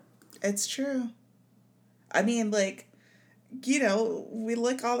about it? It's true. I mean, like, you know, we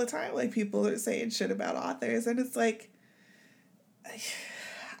look all the time, like, people are saying shit about authors, and it's like,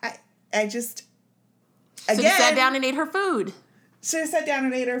 I just, again. Should have sat down and ate her food. Should have sat down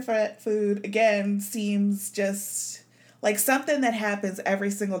and ate her food. Again, seems just like something that happens every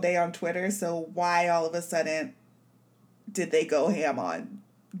single day on Twitter, so why all of a sudden did they go ham on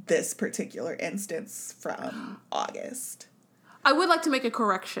this particular instance from August? I would like to make a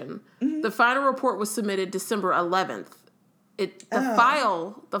correction. Mm-hmm. The final report was submitted December 11th.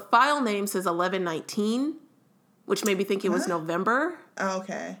 The file name says 11/19, which made me think it was November. Oh,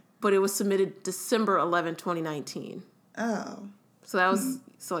 okay. But it was submitted December 11, 2019. Oh. So that was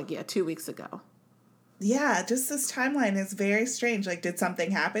 2 weeks ago. Yeah, just this timeline is very strange. Like, did something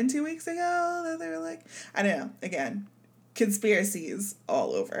happen 2 weeks ago that they were like, I don't know. Again, conspiracies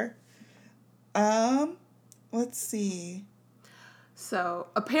all over. Let's see. So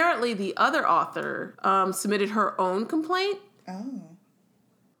apparently the other author submitted her own complaint. Oh.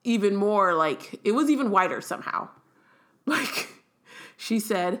 Even more, like, it was even whiter somehow. Like, she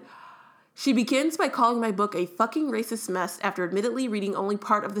said, she begins by calling my book a fucking racist mess after admittedly reading only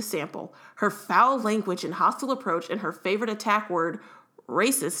part of the sample. Her foul language and hostile approach and her favorite attack word,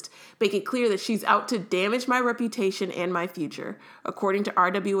 racist, make it clear that she's out to damage my reputation and my future. According to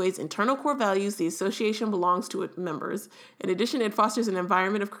RWA's internal core values, the association belongs to its members. In addition, it fosters an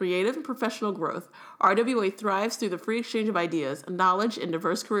environment of creative and professional growth. RWA thrives through the free exchange of ideas, knowledge, and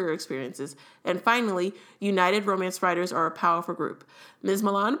diverse career experiences. And finally, united romance writers are a powerful group. Ms.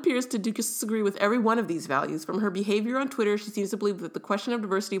 Milan appears to disagree with every one of these values. From her behavior on Twitter, she seems to believe that the question of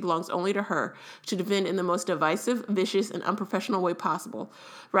diversity belongs only to her, to defend in the most divisive, vicious, and unprofessional way possible.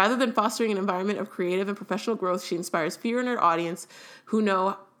 Rather than fostering an environment of creative and professional growth, she inspires fear in her audience who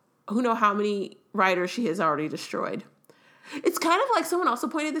know who know how many writers she has already destroyed. It's kind of like someone also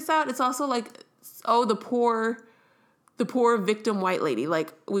pointed this out. It's also like, oh, the poor victim white lady.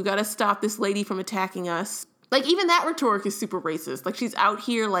 Like, we've got to stop this lady from attacking us. Like, even that rhetoric is super racist. Like, she's out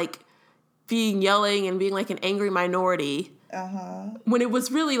here, like, yelling and being like an angry minority. When it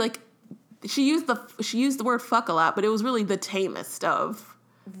was really like, she used the word fuck a lot, but it was really the tamest of.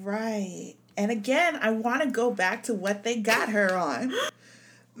 Right. And again, I want to go back to what they got her on.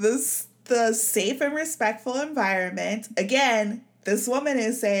 The safe and respectful environment. Again, this woman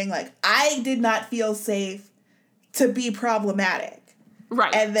is saying, like, I did not feel safe to be problematic.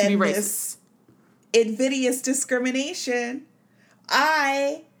 Right. And then to be this invidious discrimination.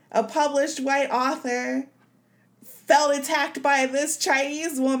 I, a published white author, felt attacked by this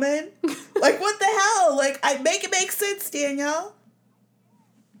Chinese woman. Like, what the hell? Like, make it make sense, Danielle.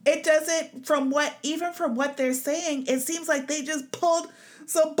 It doesn't, from what they're saying, it seems like they just pulled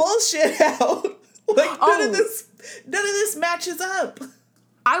some bullshit out. Like, none of this matches up.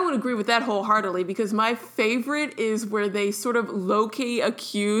 I would agree with that wholeheartedly, because my favorite is where they sort of low-key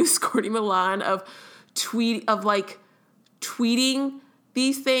accuse Courtney Milan of tweeting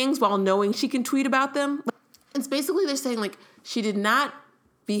these things while knowing she can tweet about them. It's basically they're saying, like, she did not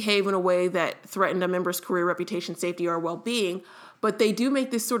behave in a way that threatened a member's career, reputation, safety, or well-being, but they do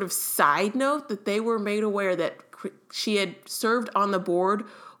make this sort of side note that they were made aware that she had served on the board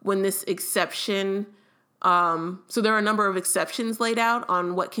when this exception, so there are a number of exceptions laid out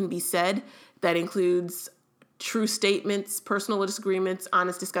on what can be said. That includes true statements, personal disagreements,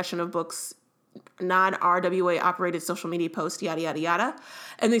 honest discussion of books, non-RWA operated social media posts, yada, yada, yada.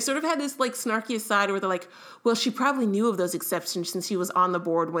 And they sort of had this like snarky aside where they're like, well, she probably knew of those exceptions since she was on the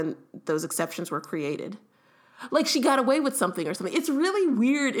board when those exceptions were created. Like, she got away with something or something. It's really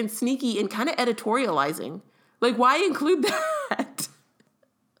weird and sneaky and kind of editorializing. Like, why include that?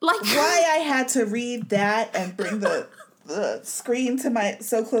 Like, why I had to read that and bring the screen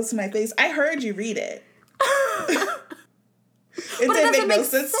so close to my face. I heard you read it. It didn't make no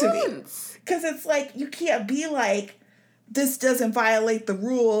sense to me. Because it's like, you can't be like, this doesn't violate the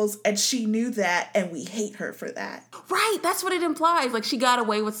rules, and she knew that, and we hate her for that. Right, that's what it implies. Like, she got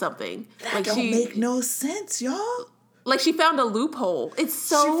away with something. That like, don't make no sense, y'all. Like, she found a loophole. It's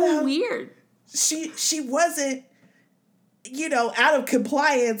so weird. She wasn't, out of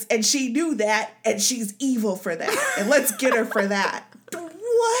compliance, and she knew that, and she's evil for that. And let's get her for that.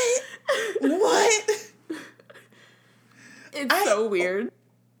 What? It's so weird.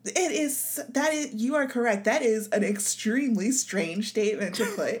 You are correct. That is an extremely strange statement to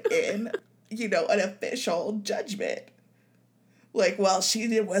put in, an official judgment. Like, well,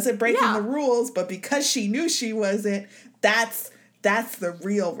 she wasn't breaking the rules, but because she knew she wasn't, that's the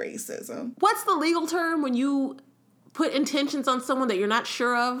real racism. What's the legal term when you put intentions on someone that you're not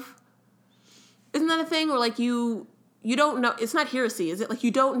sure of? Isn't that a thing? Or like you don't know, it's not heresy, is it? Like,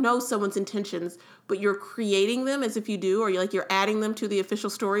 you don't know someone's intentions, but you're creating them as if you do, or you're adding them to the official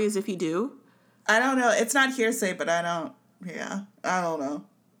story as if you do? I don't know. It's not hearsay, but I don't know.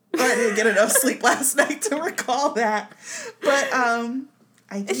 I didn't get enough sleep last night to recall that. But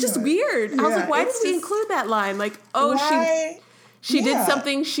it's just weird. I was like, why did she include that line? Like, she did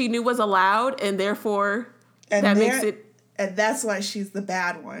something she knew was allowed, and therefore makes it. And that's why she's the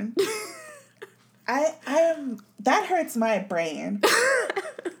bad one. I am. That hurts my brain.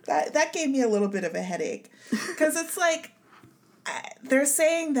 That gave me a little bit of a headache, because it's like they're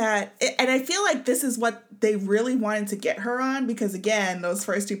saying that, and I feel like this is what they really wanted to get her on, because again, those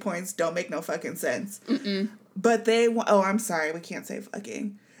first 2 points don't make no fucking sense. Mm-mm. But I'm sorry, we can't say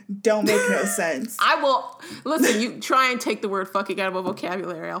fucking. Don't make no sense. I will listen. You try and take the word fucking out of my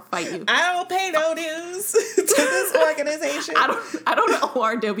vocabulary, I'll fight you. I don't pay no dues to this organization. I don't know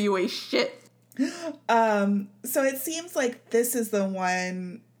RWA shit. So it seems like this is the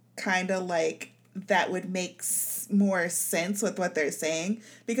one kind of like that would make more sense with what they're saying,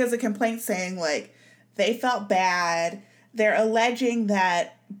 because the complaint's saying like they felt bad. They're alleging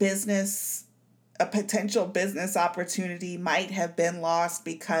that a potential business opportunity might have been lost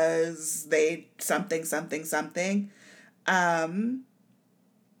because they something.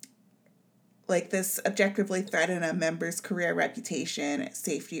 Like this objectively threaten a member's career, reputation,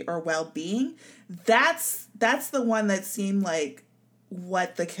 safety, or well-being. That's the one that seemed like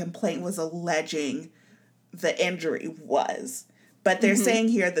what the complaint was alleging the injury was. But they're saying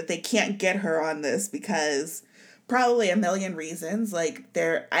here that they can't get her on this because probably a million reasons. Like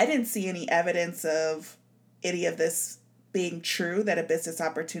I didn't see any evidence of any of this being true, that a business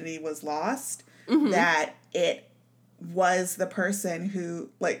opportunity was lost, that it was the person who,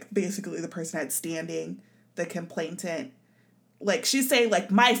 like, basically the person had standing, the complainant, like, she's saying,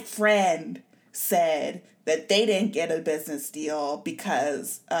 like, my friend said that they didn't get a business deal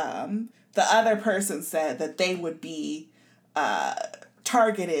because the other person said that they would be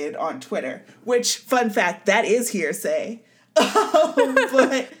targeted on Twitter, which, fun fact, that is hearsay.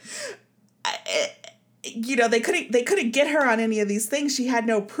 But you know, they couldn't get her on any of these things. She had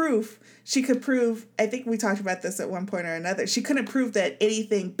no proof. She could prove, I think we talked about this at one point or another, she couldn't prove that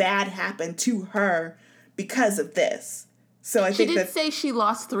anything bad happened to her because of this. So I think she did say she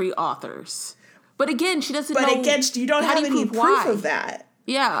lost 3 authors. But again, she doesn't know. But again, you don't have any proof of that.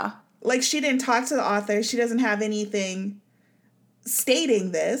 Yeah. Like, she didn't talk to the author. She doesn't have anything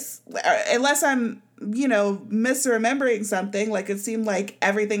stating this. Unless I'm, you know, misremembering something. Like, it seemed like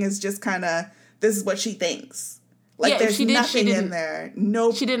everything is just kind of, this is what she thinks. Like, there's nothing in there.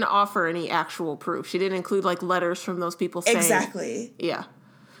 No. She didn't offer any actual proof. She didn't include, like, letters from those people saying. Exactly. Yeah.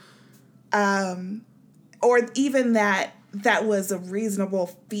 Or even that was a reasonable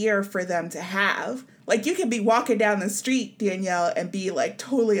fear for them to have. Like, you can be walking down the street, Danielle, and be, like,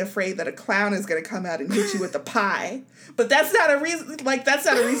 totally afraid that a clown is going to come out and hit you with a pie. But that's not a reason, like, that's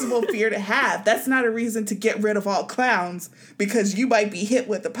not a reasonable fear to have. That's not a reason to get rid of all clowns because you might be hit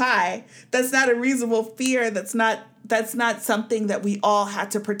with a pie. That's not a reasonable fear. That's not something that we all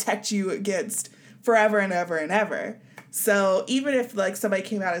had to protect you against forever and ever and ever. So even if, like, somebody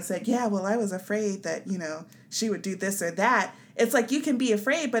came out and said, yeah, well, I was afraid that, you know, she would do this or that, it's like, you can be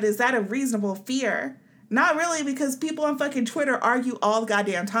afraid, but is that a reasonable fear? Not really, because people on fucking Twitter argue all the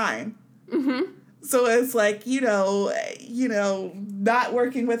goddamn time. Mm-hmm. So it's like, you know, not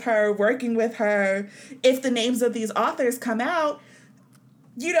working with her. If the names of these authors come out,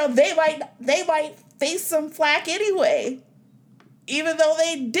 you know, they might face some flack anyway, even though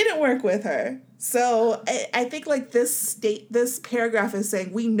they didn't work with her. So I think, like, this paragraph is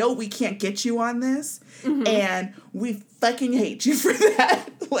saying, we know we can't get you on this, mm-hmm. and we fucking hate you for that.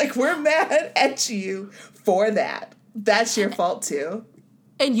 Like, we're mad at you for that. That's your fault, too.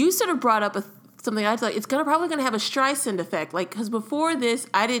 And you sort of brought up something I thought, it's probably going to have a Streisand effect. Like, because before this,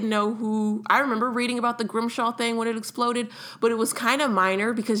 I didn't know who... I remember reading about the Grimshaw thing when it exploded, but it was kind of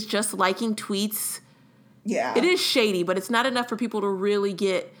minor because just liking tweets... Yeah. It is shady, but it's not enough for people to really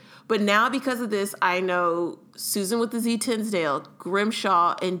get... But now, because of this, I know Susan with the Z Tinsdale,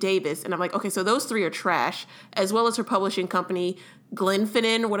 Grimshaw, and Davis. And I'm like, okay, so those 3 are trash, as well as her publishing company,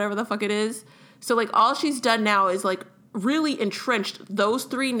 Glenfinnan, whatever the fuck it is. So, like, all she's done now is, like, really entrenched those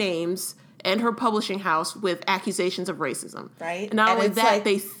 3 names and her publishing house with accusations of racism. Right. And not only that, like,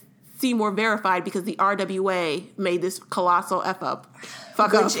 they seem more verified because the RWA made this colossal F-up.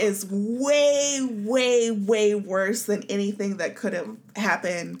 Which is way, way, way worse than anything that could have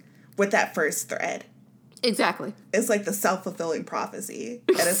happened with that first thread. Exactly. It's like the self-fulfilling prophecy.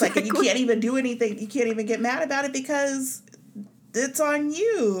 And it's like, you can't even do anything. You can't even get mad about it because it's on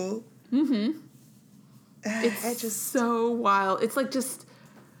you. Mm-hmm. It's just so wild. It's like just...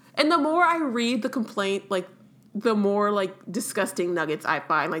 And the more I read the complaint, like, the more, like, disgusting nuggets I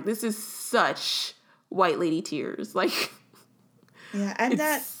find. Like, this is such white lady tears. Like... Yeah,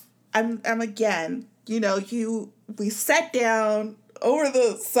 I'm again, you know, we sat down over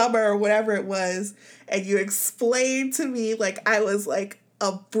the summer or whatever it was, and you explained to me, like, I was like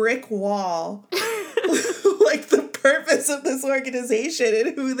a brick wall, like the purpose of this organization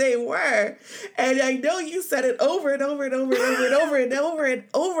and who they were. And I know you said it over and over and over and over and over and over and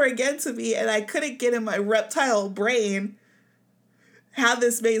over again to me, and I couldn't get in my reptile brain how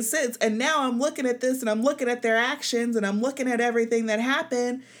this made sense. And now I'm looking at this and I'm looking at their actions and I'm looking at everything that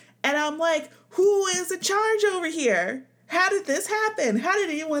happened. And I'm like, who is in charge over here? How did this happen? How did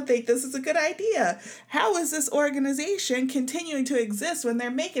anyone think this is a good idea? How is this organization continuing to exist when they're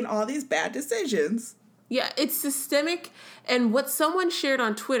making all these bad decisions? Yeah, it's systemic. And what someone shared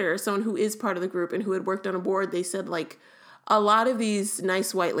on Twitter, someone who is part of the group and who had worked on a board, they said, like, a lot of these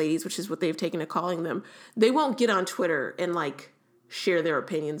nice white ladies, which is what they've taken to calling them, they won't get on Twitter and, like, share their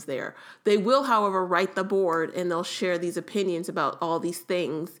opinions there. They will, however, write the board and they'll share these opinions about all these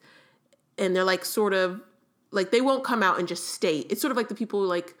things. And they're like, sort of, like, they won't come out and just state. It's sort of like the people who,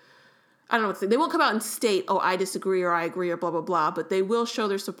 like, I don't know what to say. They won't come out and state, oh, I disagree or I agree or blah, blah, blah. But they will show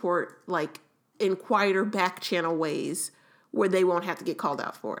their support, like, in quieter back channel ways where they won't have to get called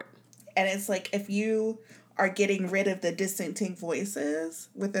out for it. And it's like, if you are getting rid of the dissenting voices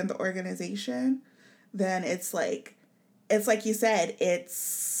within the organization, then it's like you said,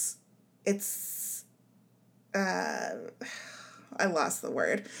 I lost the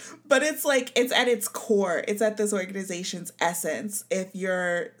word, but it's like, it's at its core. It's at this organization's essence. If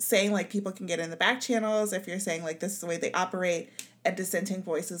you're saying, like, people can get in the back channels, if you're saying, like, this is the way they operate and dissenting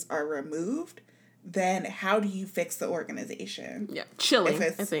voices are removed, then how do you fix the organization? Yeah, chilling, if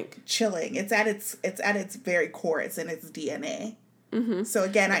it's I think. Chilling. It's at its very core. It's in its DNA. Mm-hmm. So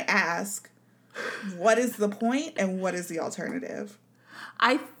again, I ask, what is the point and what is the alternative?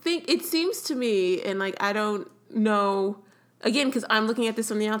 I think it seems to me, and like, I don't know, again, because I'm looking at this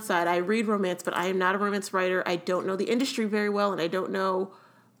from the outside. I read romance, but I am not a romance writer. I don't know the industry very well, and I don't know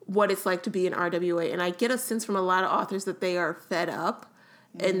what it's like to be an RWA. And I get a sense from a lot of authors that they are fed up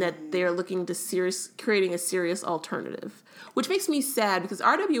and that they're looking to creating a serious alternative, which makes me sad because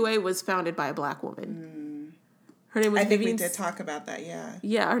RWA was founded by a Black woman. Her name was Vivian. We did talk about that, yeah.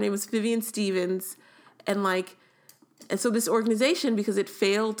 Yeah, her name was Vivian Stevens. And so this organization, because it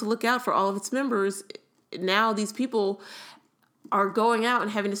failed to look out for all of its members, now these people are going out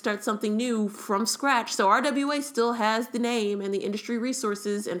and having to start something new from scratch. So RWA still has the name and the industry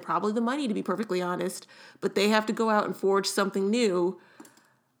resources and probably the money, to be perfectly honest, but they have to go out and forge something new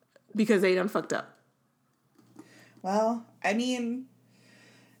because they done fucked up. Well, I mean,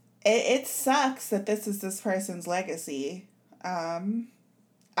 it sucks that this is this person's legacy.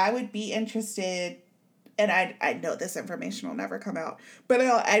 I would be interested, and I know this information will never come out, but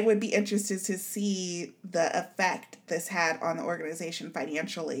I would be interested to see the effect this had on the organization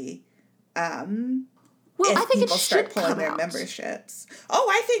financially. Well, I think people start pulling their memberships. Oh,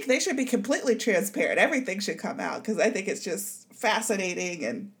 I think they should be completely transparent. Everything should come out because I think it's just fascinating,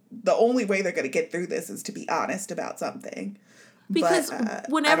 and the only way they're going to get through this is to be honest about something. Because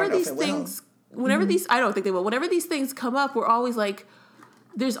whenever these things, I don't think they will. Whenever these things come up, we're always like,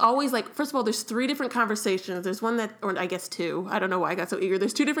 there's always like, first of all, there's 3 different conversations. There's one that, or I guess 2. I don't know why I got so eager.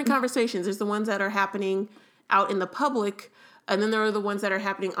 There's 2 different conversations. There's the ones that are happening out in the public, and then there are the ones that are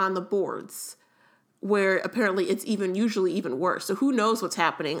happening on the boards, where apparently it's usually even worse. So who knows what's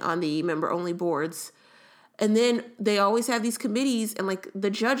happening on the member-only boards. And then they always have these committees, and like the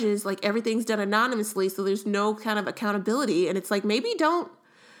judges, like everything's done anonymously, so there's no kind of accountability. And it's like, maybe don't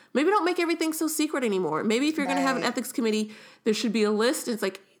make everything so secret anymore. Maybe if you're going to have an ethics committee, there should be a list. It's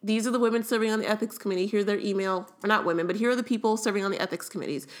like, these are the women serving on the ethics committee. Here's their email, or not women, but here are the people serving on the ethics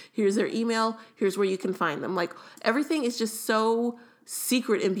committees. Here's their email. Here's where you can find them. Like, everything is just so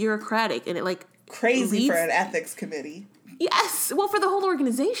secret and bureaucratic, and it like crazy for an ethics committee. Yes. Well, for the whole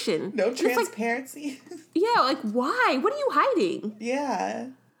organization. No transparency. Like, yeah. Like, why? What are you hiding? Yeah.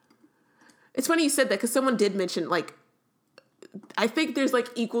 It's funny you said that because someone did mention, like, I think there's like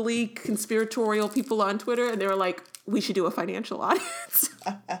equally conspiratorial people on Twitter, and they were like, we should do a financial audit.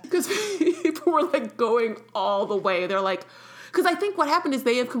 Because people were like going all the way. They're like, because I think what happened is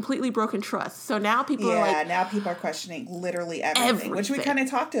they have completely broken trust. So now people are like. Yeah, now people are questioning literally everything. Which we kind of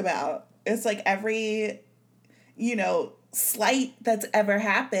talked about. It's like every, slight that's ever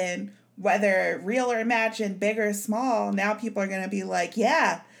happened, whether real or imagined, big or small, now people are going to be like,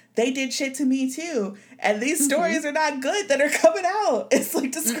 yeah, they did shit to me too. And these stories are not good that are coming out. It's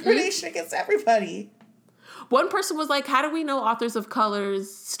like discrimination against everybody. One person was like, how do we know authors of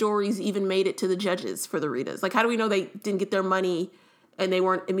color's stories even made it to the judges for the Ritas? Like, how do we know they didn't get their money and they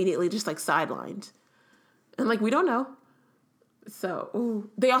weren't immediately just like sidelined? And like, we don't know. So,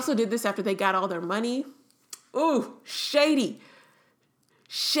 they also did this after they got all their money. Ooh, shady.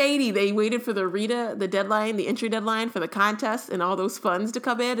 They waited for the entry deadline for the contest and all those funds to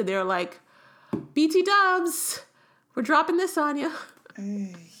come in. And they're like, BT Dubs, we're dropping this on you.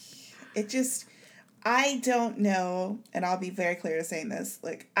 I don't know, and I'll be very clear to saying this,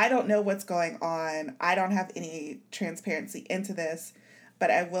 like, I don't know what's going on. I don't have any transparency into this,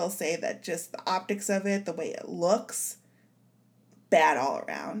 but I will say that just the optics of it, the way it looks, bad all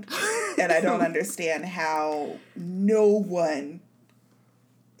around. And I don't understand how no one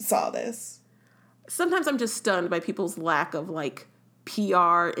saw this. Sometimes I'm just stunned by people's lack of like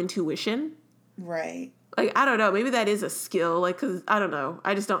PR intuition. Right. Like, I don't know, maybe that is a skill, like, because I don't know.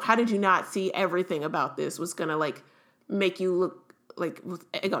 I just don't, how did you not see everything about this was going to like make you look like with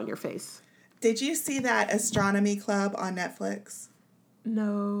egg on your face? Did you see that Astronomy Club on Netflix?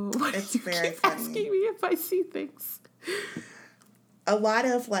 No. It's very funny. Asking me if I see things. A lot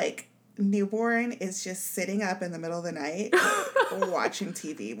of like newborn is just sitting up in the middle of the night watching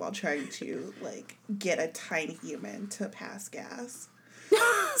TV while trying to like get a tiny human to pass gas.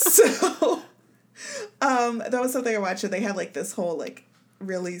 So that was something I watched, and they had like this whole like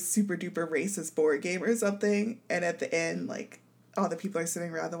really super duper racist board game or something, and at the end like all the people are sitting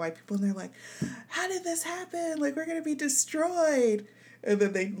around, the white people, and they're like, how did this happen? Like, we're gonna be destroyed. And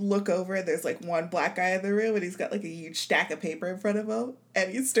then they look over and there's like one black guy in the room and he's got like a huge stack of paper in front of him.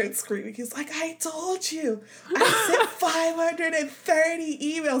 And he starts screaming. He's like, I told you. I sent 530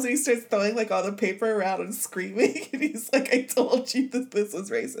 emails. And he starts throwing like all the paper around and screaming. And he's like, I told you that this was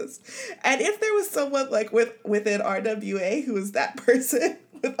racist. And if there was someone like within RWA who was that person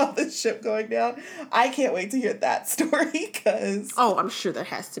with all this shit going down, I can't wait to hear that story because... Oh, I'm sure there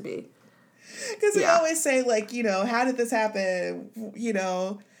has to be. Because we always say, like, you know, how did this happen? You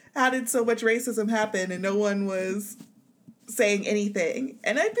know, how did so much racism happen and no one was saying anything?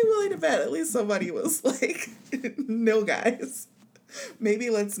 And I'd be willing to bet at least somebody was like, no, guys, maybe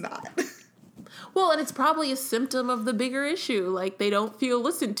let's not. Well, and it's probably a symptom of the bigger issue. Like, they don't feel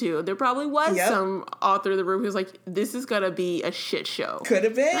listened to. There probably was some author in the room who's like, this is going to be a shit show. Could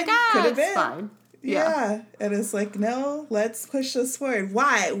have been. Like, Could have been. Fine. Yeah. And it's like, no, let's push this forward.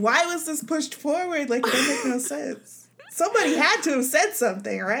 Why? Why was this pushed forward? Like, it doesn't make no sense. Somebody had to have said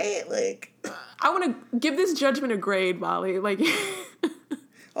something, right? Like, I want to give this judgment a grade, Molly. Like,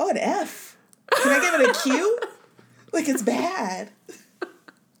 oh, an F. Can I give it a Q? Like, it's bad.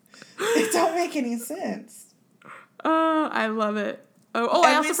 It don't make any sense. Oh, I love it. Oh,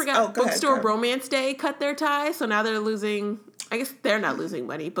 I also forgot Bookstore Romance Day cut their tie, so now they're losing... I guess they're not losing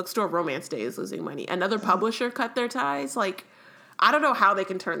money. Bookstore Romance Day is losing money. Another publisher cut their ties. Like, I don't know how they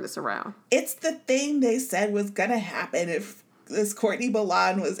can turn this around. It's the thing they said was going to happen if this Courtney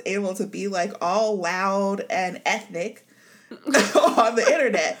Milan was able to be, like, all loud and ethnic on the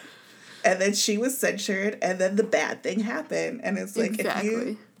internet. And then she was censured, and then the bad thing happened. And it's like, if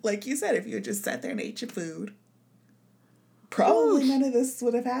you, like you said, if you had just sat there and ate your food, probably none of this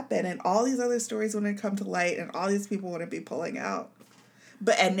would have happened. And all these other stories wouldn't come to light, and all these people wouldn't be pulling out.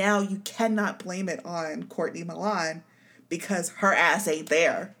 And now you cannot blame it on Courtney Milan because her ass ain't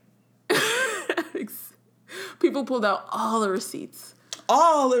there. People pulled out all the receipts.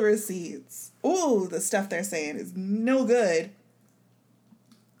 All the receipts. Ooh, the stuff they're saying is no good.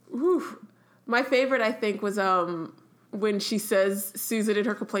 Ooh. My favorite, I think, was when she says, Susan in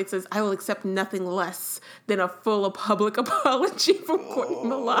her complaint says, I will accept nothing less than a full public apology from Courtney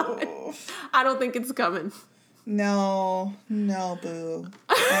Milan. I don't think it's coming. No, boo.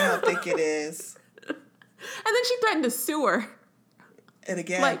 I don't think it is. And then she threatened to sue her. And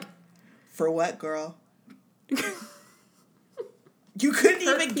again, like, for what, girl? You couldn't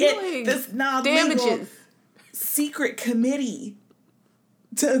even get this non-legal secret committee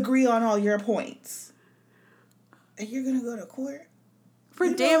to agree on all your points. And you're going to go to court?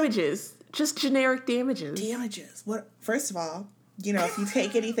 For damages. Just generic damages. Damages. What? First of all, you know, if you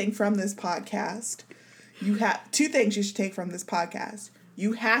take anything from this podcast, you have two things you should take from this podcast.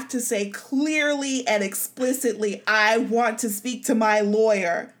 You have to say clearly and explicitly, I want to speak to my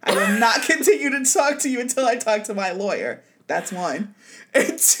lawyer. I will not continue to talk to you until I talk to my lawyer. That's one.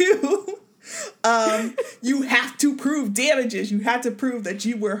 And two, you have to prove damages. You have to prove that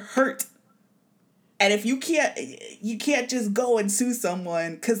you were hurt. And if you can't just go and sue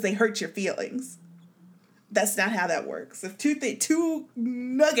someone because they hurt your feelings. That's not how that works. If two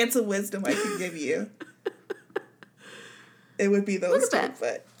nuggets of wisdom I can give you, it would be those two.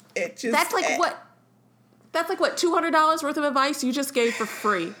 But it just that's like what $200 worth of advice you just gave for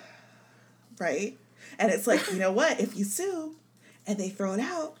free, right? And it's like, you know what? If you sue and they throw it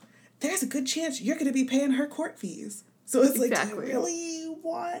out, there's a good chance you're going to be paying her court fees. So it's like, do you really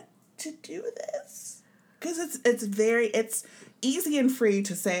want to do this? Because it's easy and free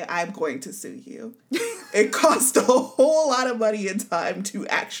to say, I'm going to sue you. It costs a whole lot of money and time to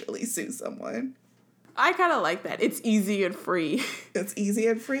actually sue someone. I kind of like that. It's easy and free. It's easy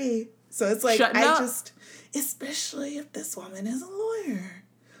and free. So it's like, especially if this woman is a lawyer.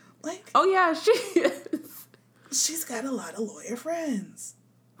 Like, oh yeah, she is. She's got a lot of lawyer friends.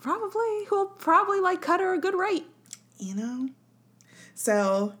 Probably. Who'll probably like cut her a good rate. You know?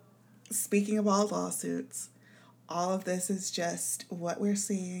 So, speaking of all lawsuits, all of this is just what we're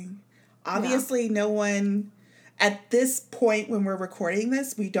seeing. Obviously, no one, at this point when we're recording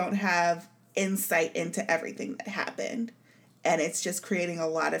this, we don't have insight into everything that happened. And it's just creating a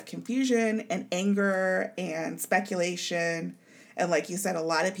lot of confusion and anger and speculation. And like you said, a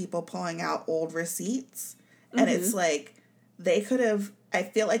lot of people pulling out old receipts. And it's like, I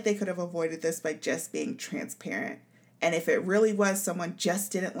feel like they could have avoided this by just being transparent. And if it really was someone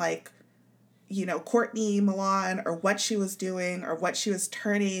just didn't like, you know, Courtney Milan or what she was doing or what she was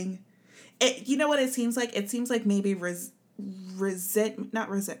turning, you know what it seems like? It seems like maybe resistance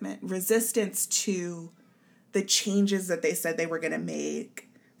to the changes that they said they were going to make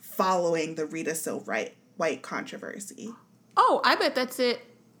following the Rita White controversy. Oh, I bet that's it.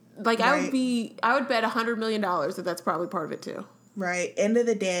 Like, right? I would bet $100 million that that's probably part of it too. Right. End of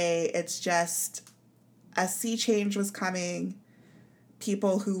the day, it's just a sea change was coming.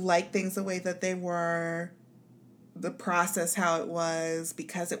 People who like things the way that they were, the process how it was,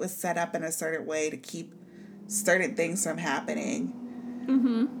 because it was set up in a certain way to keep certain things from happening.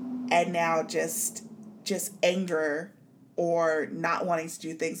 Mm-hmm. And now just anger or not wanting to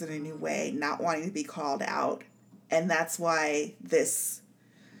do things in a new way, not wanting to be called out. And that's why there's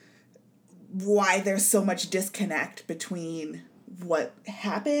so much disconnect between what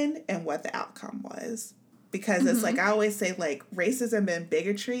happened and what the outcome was. Because it's like, I always say, like, racism and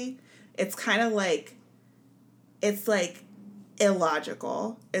bigotry, it's kind of like, it's like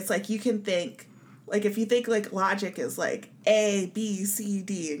illogical. It's like you can think, like, if you think like logic is like A, B, C,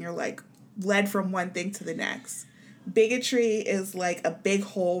 D, and you're like led from one thing to the next. Bigotry is like a big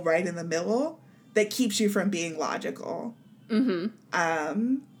hole right in the middle that keeps you from being logical.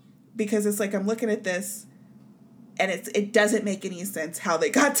 Because it's like, I'm looking at this and it doesn't make any sense how they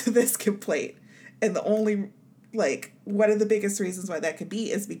got to this complaint. And the only, like, one of the biggest reasons why that could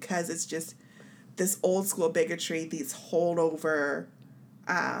be is because it's just this old school bigotry, these holdover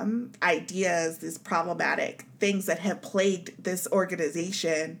ideas, these problematic things that have plagued this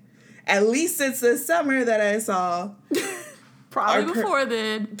organization, at least since this summer that I saw. Probably before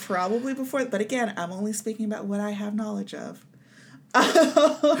then. Probably before. But again, I'm only speaking about what I have knowledge of.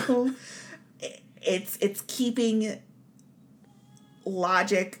 It's keeping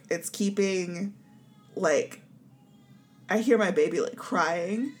logic. It's keeping, like, I hear my baby, like,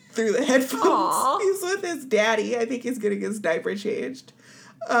 crying through the headphones. Aww. He's with his daddy. I think he's getting his diaper changed.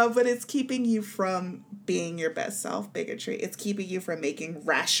 But it's keeping you from being your best self, bigotry. It's keeping you from making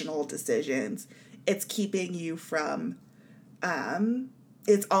rational decisions. It's keeping you from,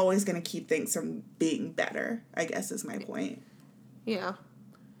 it's always going to keep things from being better, I guess is my point. Yeah.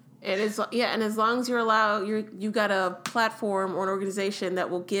 And and as long as you're allowed, you got a platform or an organization that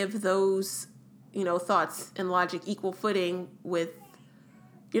will give those, thoughts and logic equal footing with,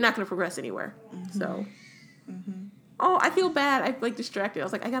 you're not going to progress anywhere. Mm-hmm. So, oh, I feel bad. I'm like distracted. I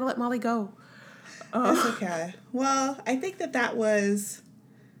was like, I got to let Molly go. That's okay. Well, I think that was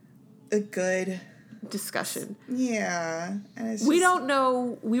a good discussion. Yeah. And we don't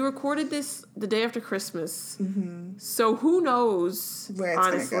know. We recorded this the day after Christmas. Mm-hmm. So who knows where it's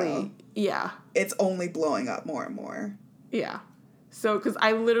honestly gonna go. Yeah. It's only blowing up more and more. Yeah. So, because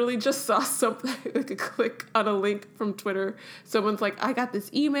I literally just saw something, like a click on a link from Twitter. Someone's like, I got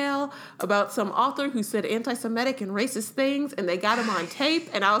this email about some author who said anti-Semitic and racist things, and they got him on tape.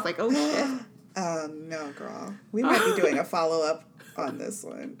 And I was like, oh, shit. No, girl. We might be doing a follow-up on this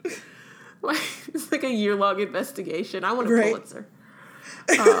one. Like, it's like a year-long investigation. I want a Pulitzer.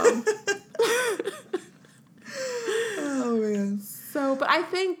 Oh, man. So, but I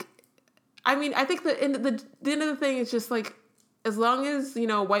think the end of the thing is just like, as long as,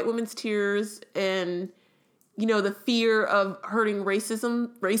 white women's tears and, the fear of hurting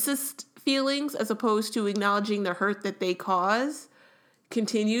racist feelings as opposed to acknowledging the hurt that they cause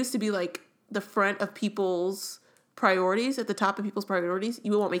continues to be like the front of people's priorities, at the top of people's priorities,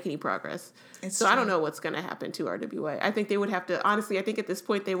 you won't make any progress. So true. I don't know what's going to happen to RWA. I think they would have to, honestly, I think at this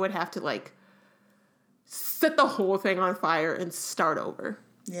point they would have to like set the whole thing on fire and start over.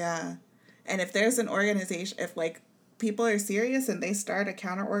 Yeah. And if there's an organization, if like people are serious and they start a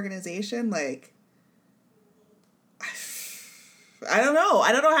counter organization, like, I don't know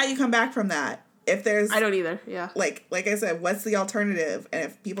how you come back from that. If there's, I don't either. Yeah. Like I said, what's the alternative? And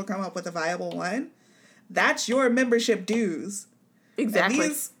if people come up with a viable one, that's your membership dues. Exactly.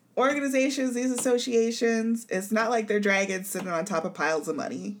 And these organizations, these associations, it's not like they're dragons sitting on top of piles of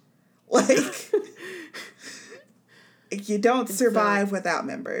money. Like, you don't survive without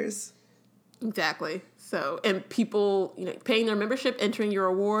members. Exactly. So, and people, paying their membership, entering your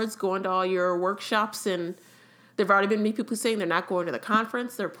awards, going to all your workshops, and there've already been many people saying they're not going to the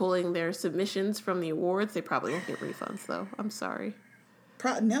conference. They're pulling their submissions from the awards. They probably won't get refunds, though. I'm sorry.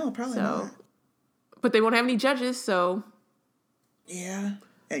 Probably not. But they won't have any judges, so. Yeah.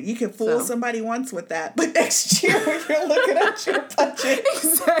 You can fool somebody once with that, but next year when you're looking at your budget.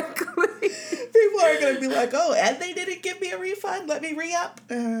 Exactly. People are going to be like, oh, and they didn't give me a refund. Let me re-up.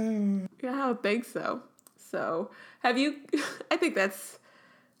 Yeah, I don't think so. So, I think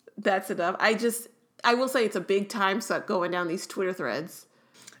that's enough. I will say it's a big time suck going down these Twitter threads.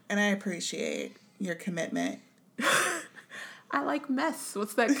 And I appreciate your commitment. I like mess.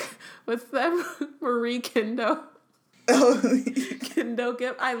 What's that Marie Kondo? Oh, Kondo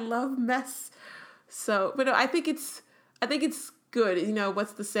gift. I love mess. So, but no, I think it's good.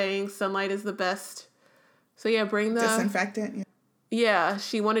 What's the saying? Sunlight is the best. So yeah, bring the disinfectant. Yeah. Yeah,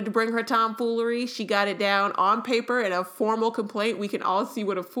 she wanted to bring her tomfoolery. She got it down on paper in a formal complaint. We can all see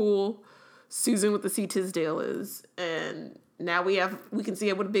what a fool Susan with the C. Tisdale is. And now we can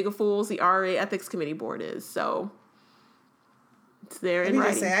see what a big a fool the RA Ethics Committee Board is. So it's there in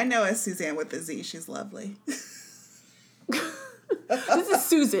writing. Say, I know a Suzanne with a Z. She's lovely. This is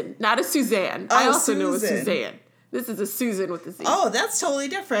Susan, not a Suzanne. I also know a Suzanne. This is a Susan with a Z. Oh, that's totally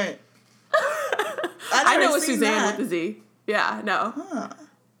different. I know a Suzanne with a Z. Yeah, no. Huh.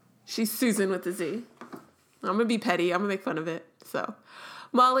 She's Susan with a Z. I'm going to be petty. I'm going to make fun of it. So,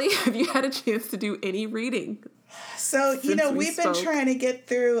 Molly, have you had a chance to do any reading? So, we've been trying to get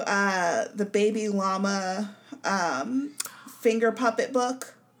through the Baby Llama finger puppet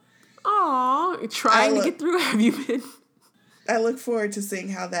book. Aw, trying to get through. Have you been? I look forward to seeing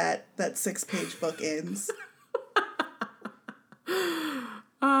how that 6-page book ends.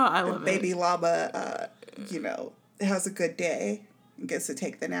 I love Baby Llama, has a good day and gets to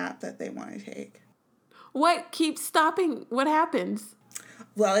take the nap that they want to take. What keeps stopping? What happens?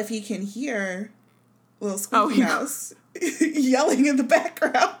 Well, if you can hear little Squeaky Mouse yelling in the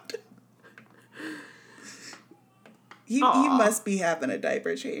background, he must be having a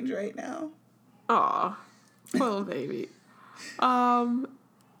diaper change right now. Aw, poor baby.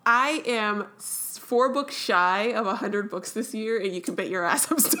 I am 4 books shy of 100 books this year, and you can bet your ass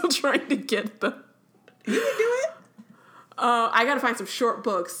I'm still trying to get them. You can do it. I got to find some short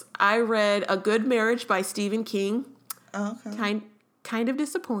books. I read A Good Marriage by Stephen King. Oh, okay. Kind of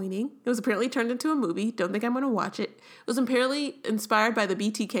disappointing. It was apparently turned into a movie. Don't think I'm going to watch it. It was apparently inspired by the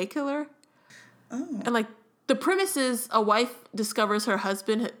BTK killer. Oh. And the premise is a wife discovers her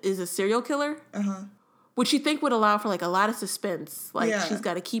husband is a serial killer. Uh-huh. Which you think would allow for a lot of suspense. She's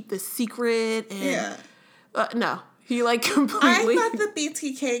got to keep this secret. And, no. He completely. I thought the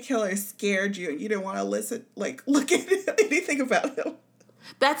BTK killer scared you and you didn't want to look at anything about him.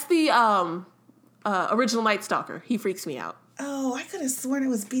 That's the original Night Stalker. He freaks me out. Oh, I could have sworn it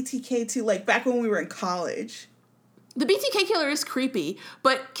was BTK too, back when we were in college. The BTK killer is creepy,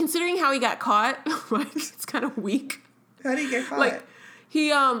 but considering how he got caught, it's kind of weak. How did he get caught?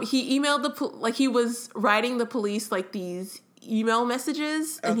 He emailed he was writing the police these email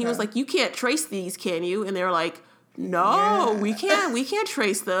messages, and he was like, "You can't trace these, can you?" And they were like, "No, we can't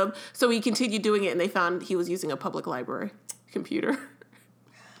trace them." So he continued doing it, and they found he was using a public library computer.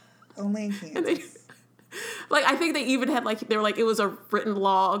 Only in Kansas. I think they even had they were it was a written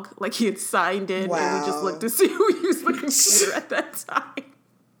log, he had signed in, wow. and we just looked to see who used the computer at that time.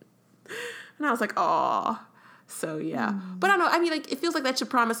 And I was like, "Aw." So, yeah. But I don't know. I mean, it feels like that should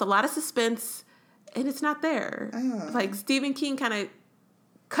promise a lot of suspense, and it's not there. Oh. Stephen King kind of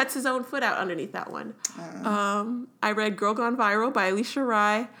cuts his own foot out underneath that one. I read Girl Gone Viral by Alicia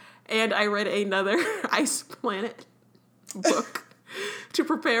Rai, and I read another Ice Planet book to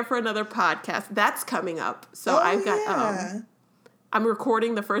prepare for another podcast. That's coming up. So I've got, I'm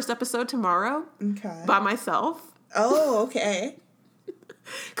recording the first episode tomorrow by myself. Oh, okay.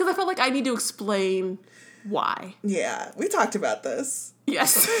 Because I felt like I need to explain why. Yeah, we talked about this.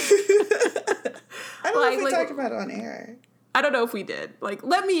 Yes. I don't know if we talked about it on air. I don't know if we did.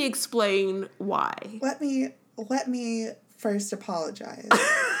 Let me explain why. Let me first apologize.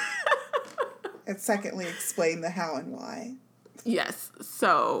 And secondly, explain the how and why. Yes.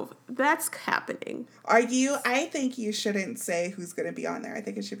 So that's happening. I think you shouldn't say who's going to be on there. I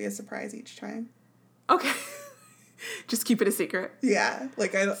think it should be a surprise each time. Okay. Just keep it a secret. Yeah.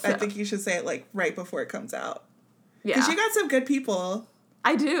 I think you should say it right before it comes out. Yeah. Because you got some good people.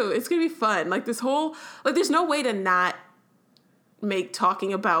 I do. It's going to be fun. This whole, there's no way to not make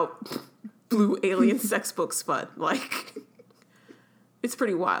talking about blue alien sex books fun. It's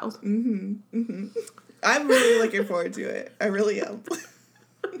pretty wild. Mm-hmm. Mm-hmm. I'm really looking forward to it. I really am.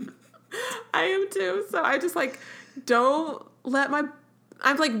 I am too. So I just don't let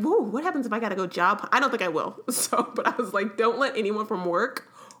I'm whoa, what happens if I gotta go job? I don't think I will. So, but I was don't let anyone from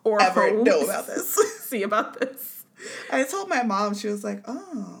work or ever home know about this. See about this. I told my mom, she was like,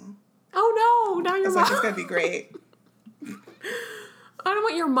 oh. Oh no, now your mom. It's going to be great. I don't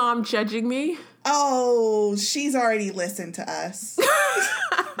want your mom judging me. Oh, she's already listened to us.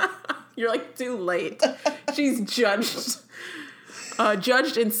 You're too late. She's judged.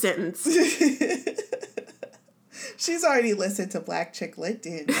 Judged and sentenced. She's already listened to Black Chick Lit,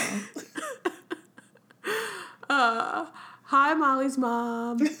 didn't Hi, Molly's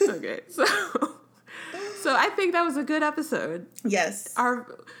mom. Okay, so I think that was a good episode. Yes.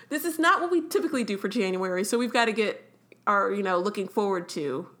 This is not what we typically do for January, so we've got to get our, looking forward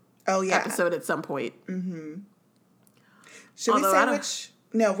to episode at some point. Mm-hmm. Should we say which...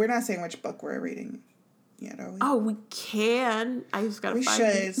 No, we're not saying which book we're reading yet, are we? Oh, we can. I just gotta we find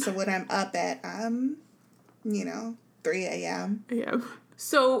should. it. So when I'm up at 3 a.m. Yeah.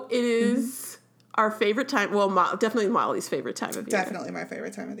 So it is our favorite time. Well, definitely Molly's favorite time of year. Definitely my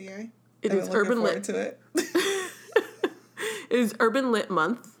favorite time of the year. It I've is been looking Urban forward Lit. to it. It is Urban Lit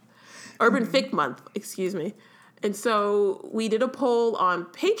Month. Urban Fic Month, excuse me. And so we did a poll on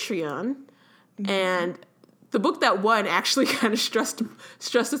Patreon, and the book that won actually kind of stressed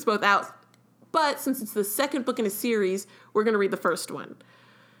us both out. But since it's the second book in a series, we're going to read the first one.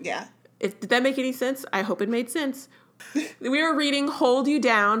 Yeah. Did that make any sense? I hope it made sense. We are reading Hold You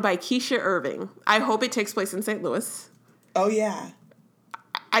Down by Keisha Irving. I hope it takes place in St. Louis. Oh, yeah.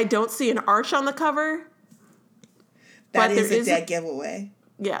 I don't see an arch on the cover. That is a dead giveaway.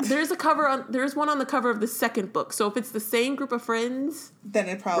 Yeah, there's one on the cover of the second book. So if it's the same group of friends, then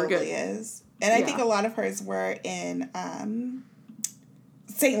it probably is. And I think a lot of hers were in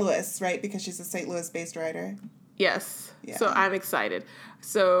St. Louis, right? Because she's a St. Louis-based writer. Yes. Yeah. So I'm excited.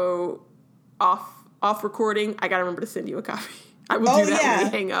 So off recording, I gotta remember to send you a copy. I will do that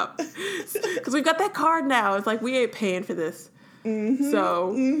when we hang up. Because we've got that card now. It's like we ain't paying for this. Mm-hmm.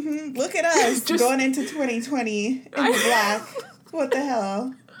 So look at us going into 2020 in the black. What the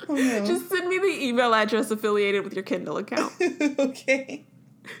hell? Oh, no. Just send me the email address affiliated with your Kindle account. Okay.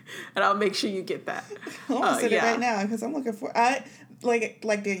 And I'll make sure you get that. I'm gonna send it right now because I'm looking for. Like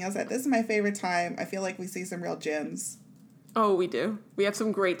Danielle said, this is my favorite time. I feel like we see some real gems. Oh, we do. We have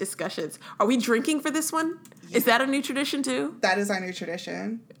some great discussions. Are we drinking for this one? Yeah. Is that a new tradition too? That is our new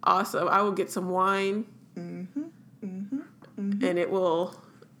tradition. Awesome. I will get some wine. And it will.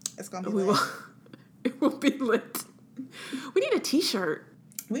 It's gonna be lit. It will be lit. We need a t-shirt.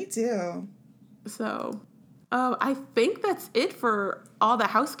 We do. So, I think that's it for all the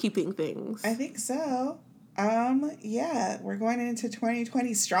housekeeping things. I think so. Yeah, we're going into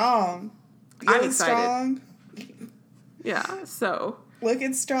 2020 strong. I'm excited. Strong. Yeah, so.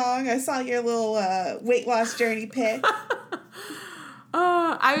 Looking strong. I saw your little weight loss journey pic.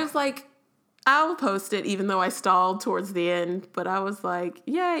 I was like, I'll post it even though I stalled towards the end, but I was like,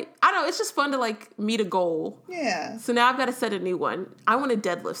 yay. I don't know, it's just fun to like meet a goal. Yeah. So now I've got to set a new one. I want to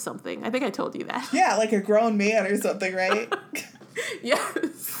deadlift something. I think I told you that. Yeah, like a grown man or something, right?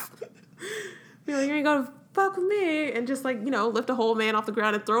 Yes. Be like, you ain't gonna fuck with me, and just like, lift a whole man off the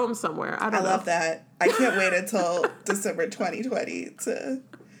ground and throw him somewhere. I love that. I can't wait until December 2020 to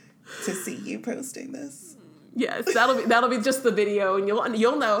see you posting this. Yes, that'll be just the video, and you'll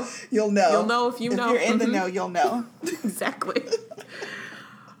know. You'll know. You'll know if you know. If you're in the know, you'll know. Exactly.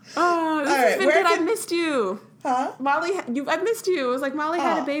 Oh, this has been good. I missed you. Huh? Molly, I missed you. It was like Molly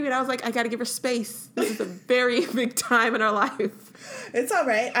had a baby, and I was like, I got to give her space. This is a very big time in our life. It's all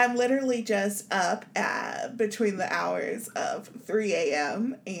right. I'm literally just up between the hours of 3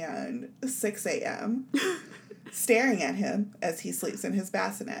 a.m. and 6 a.m. staring at him as he sleeps in his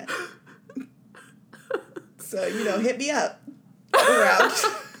bassinet. So, hit me up. Around.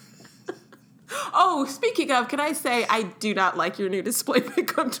 Oh, speaking of, can I say I do not like your new display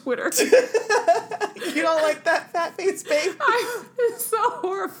pic on Twitter. You don't like that fat face baby? It's so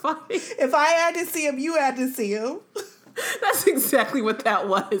horrifying. If I had to see him, you had to see him. That's exactly what that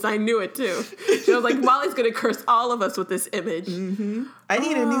was. I knew it too. She was like, Molly's going to curse all of us with this image. Mm-hmm. I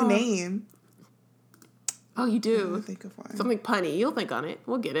need a new name. Oh, you do? I'll think of one. Something punny. You'll think on it.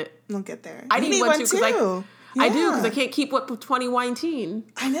 We'll get it. We'll get there. I need one too. I do, because I can't keep up with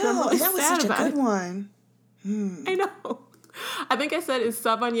 2019. I know. Really that was such a good one. I know. I think I said, is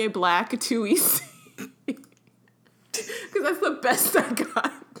Sauvignon Black too easy? Because that's the best I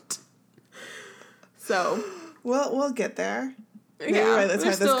got. So. Well, we'll get there. Maybe by the time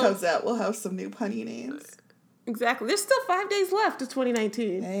this comes out, we'll have some new punny names. Exactly. There's still 5 days left to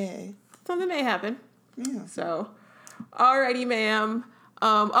 2019. Hey. Something may happen. Yeah. So, alrighty, ma'am.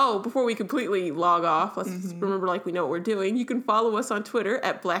 Before we completely log off, let's remember like we know what we're doing. You can follow us on Twitter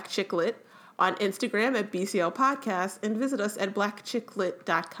at BlackChickLit, on Instagram at BCL Podcast, and visit us at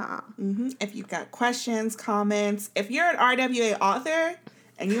blackchicklit.com. Mm-hmm. If you've got questions, comments, if you're an RWA author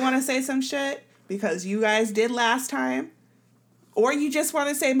and you want to say some shit because you guys did last time, or you just want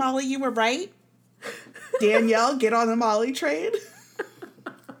to say, Molly, you were right, Danielle, get on the Molly train,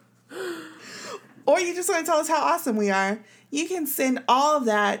 or you just want to tell us how awesome we are, you can send all of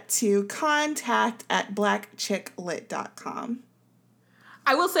that to contact@blackchicklit.com.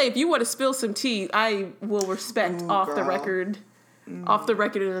 I will say, if you want to spill some tea, I will respect off the record and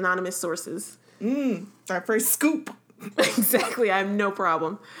anonymous sources. Our first scoop. Exactly. I have no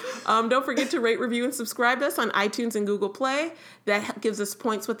problem. Don't forget to rate, review, and subscribe to us on iTunes and Google Play. That gives us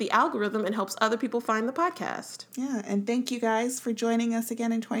points with the algorithm and helps other people find the podcast. Yeah, and thank you guys for joining us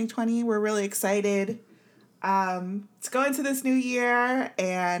again in 2020. We're really excited to go into this new year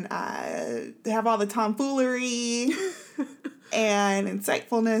and have all the tomfoolery and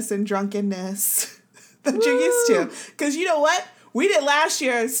insightfulness and drunkenness that you're used to. Because you know what? We did last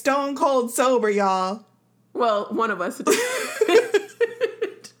year stone cold sober, y'all. Well, one of us did.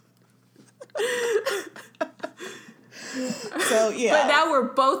 So, yeah. But now we're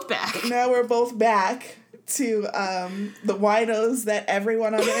both back. Now we're both back to the winos that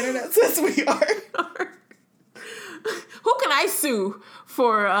everyone on the internet says we are. Who can I sue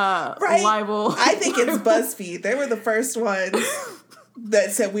for libel? I think it's BuzzFeed. They were the first ones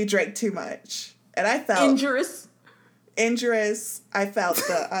that said we drank too much. And I felt... Injurious. I felt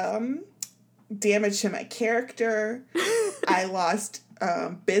the damage to my character. I lost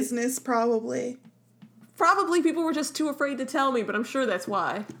business, probably. Probably people were just too afraid to tell me, but I'm sure that's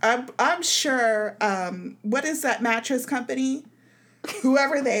why. I'm sure, what is that mattress company?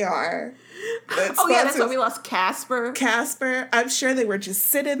 Whoever they are. Oh, yeah, that's why we lost Casper. Casper. I'm sure they were just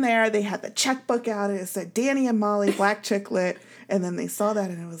sitting there. They had the checkbook out and it said Danny and Molly Black Chicklet. And then they saw that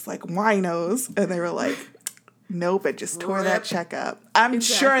and it was like winos. And they were like, nope, it just tore that check up. I'm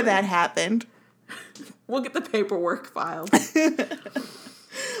sure that happened. We'll get the paperwork filed.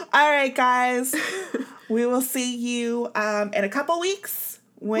 All right, guys. We will see you in a couple weeks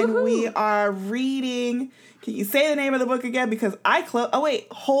when we are reading. Can you say the name of the book again? Because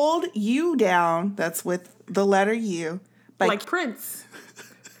Hold You Down. That's with the letter U. Like Prince.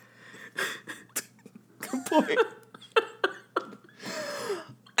 Good point.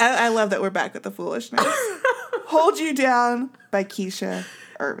 I love that we're back with the foolishness. Hold You Down by Keisha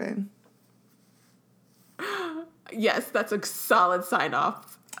Irvin. Yes, that's a solid sign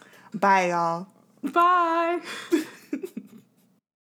off. Bye, y'all. Bye.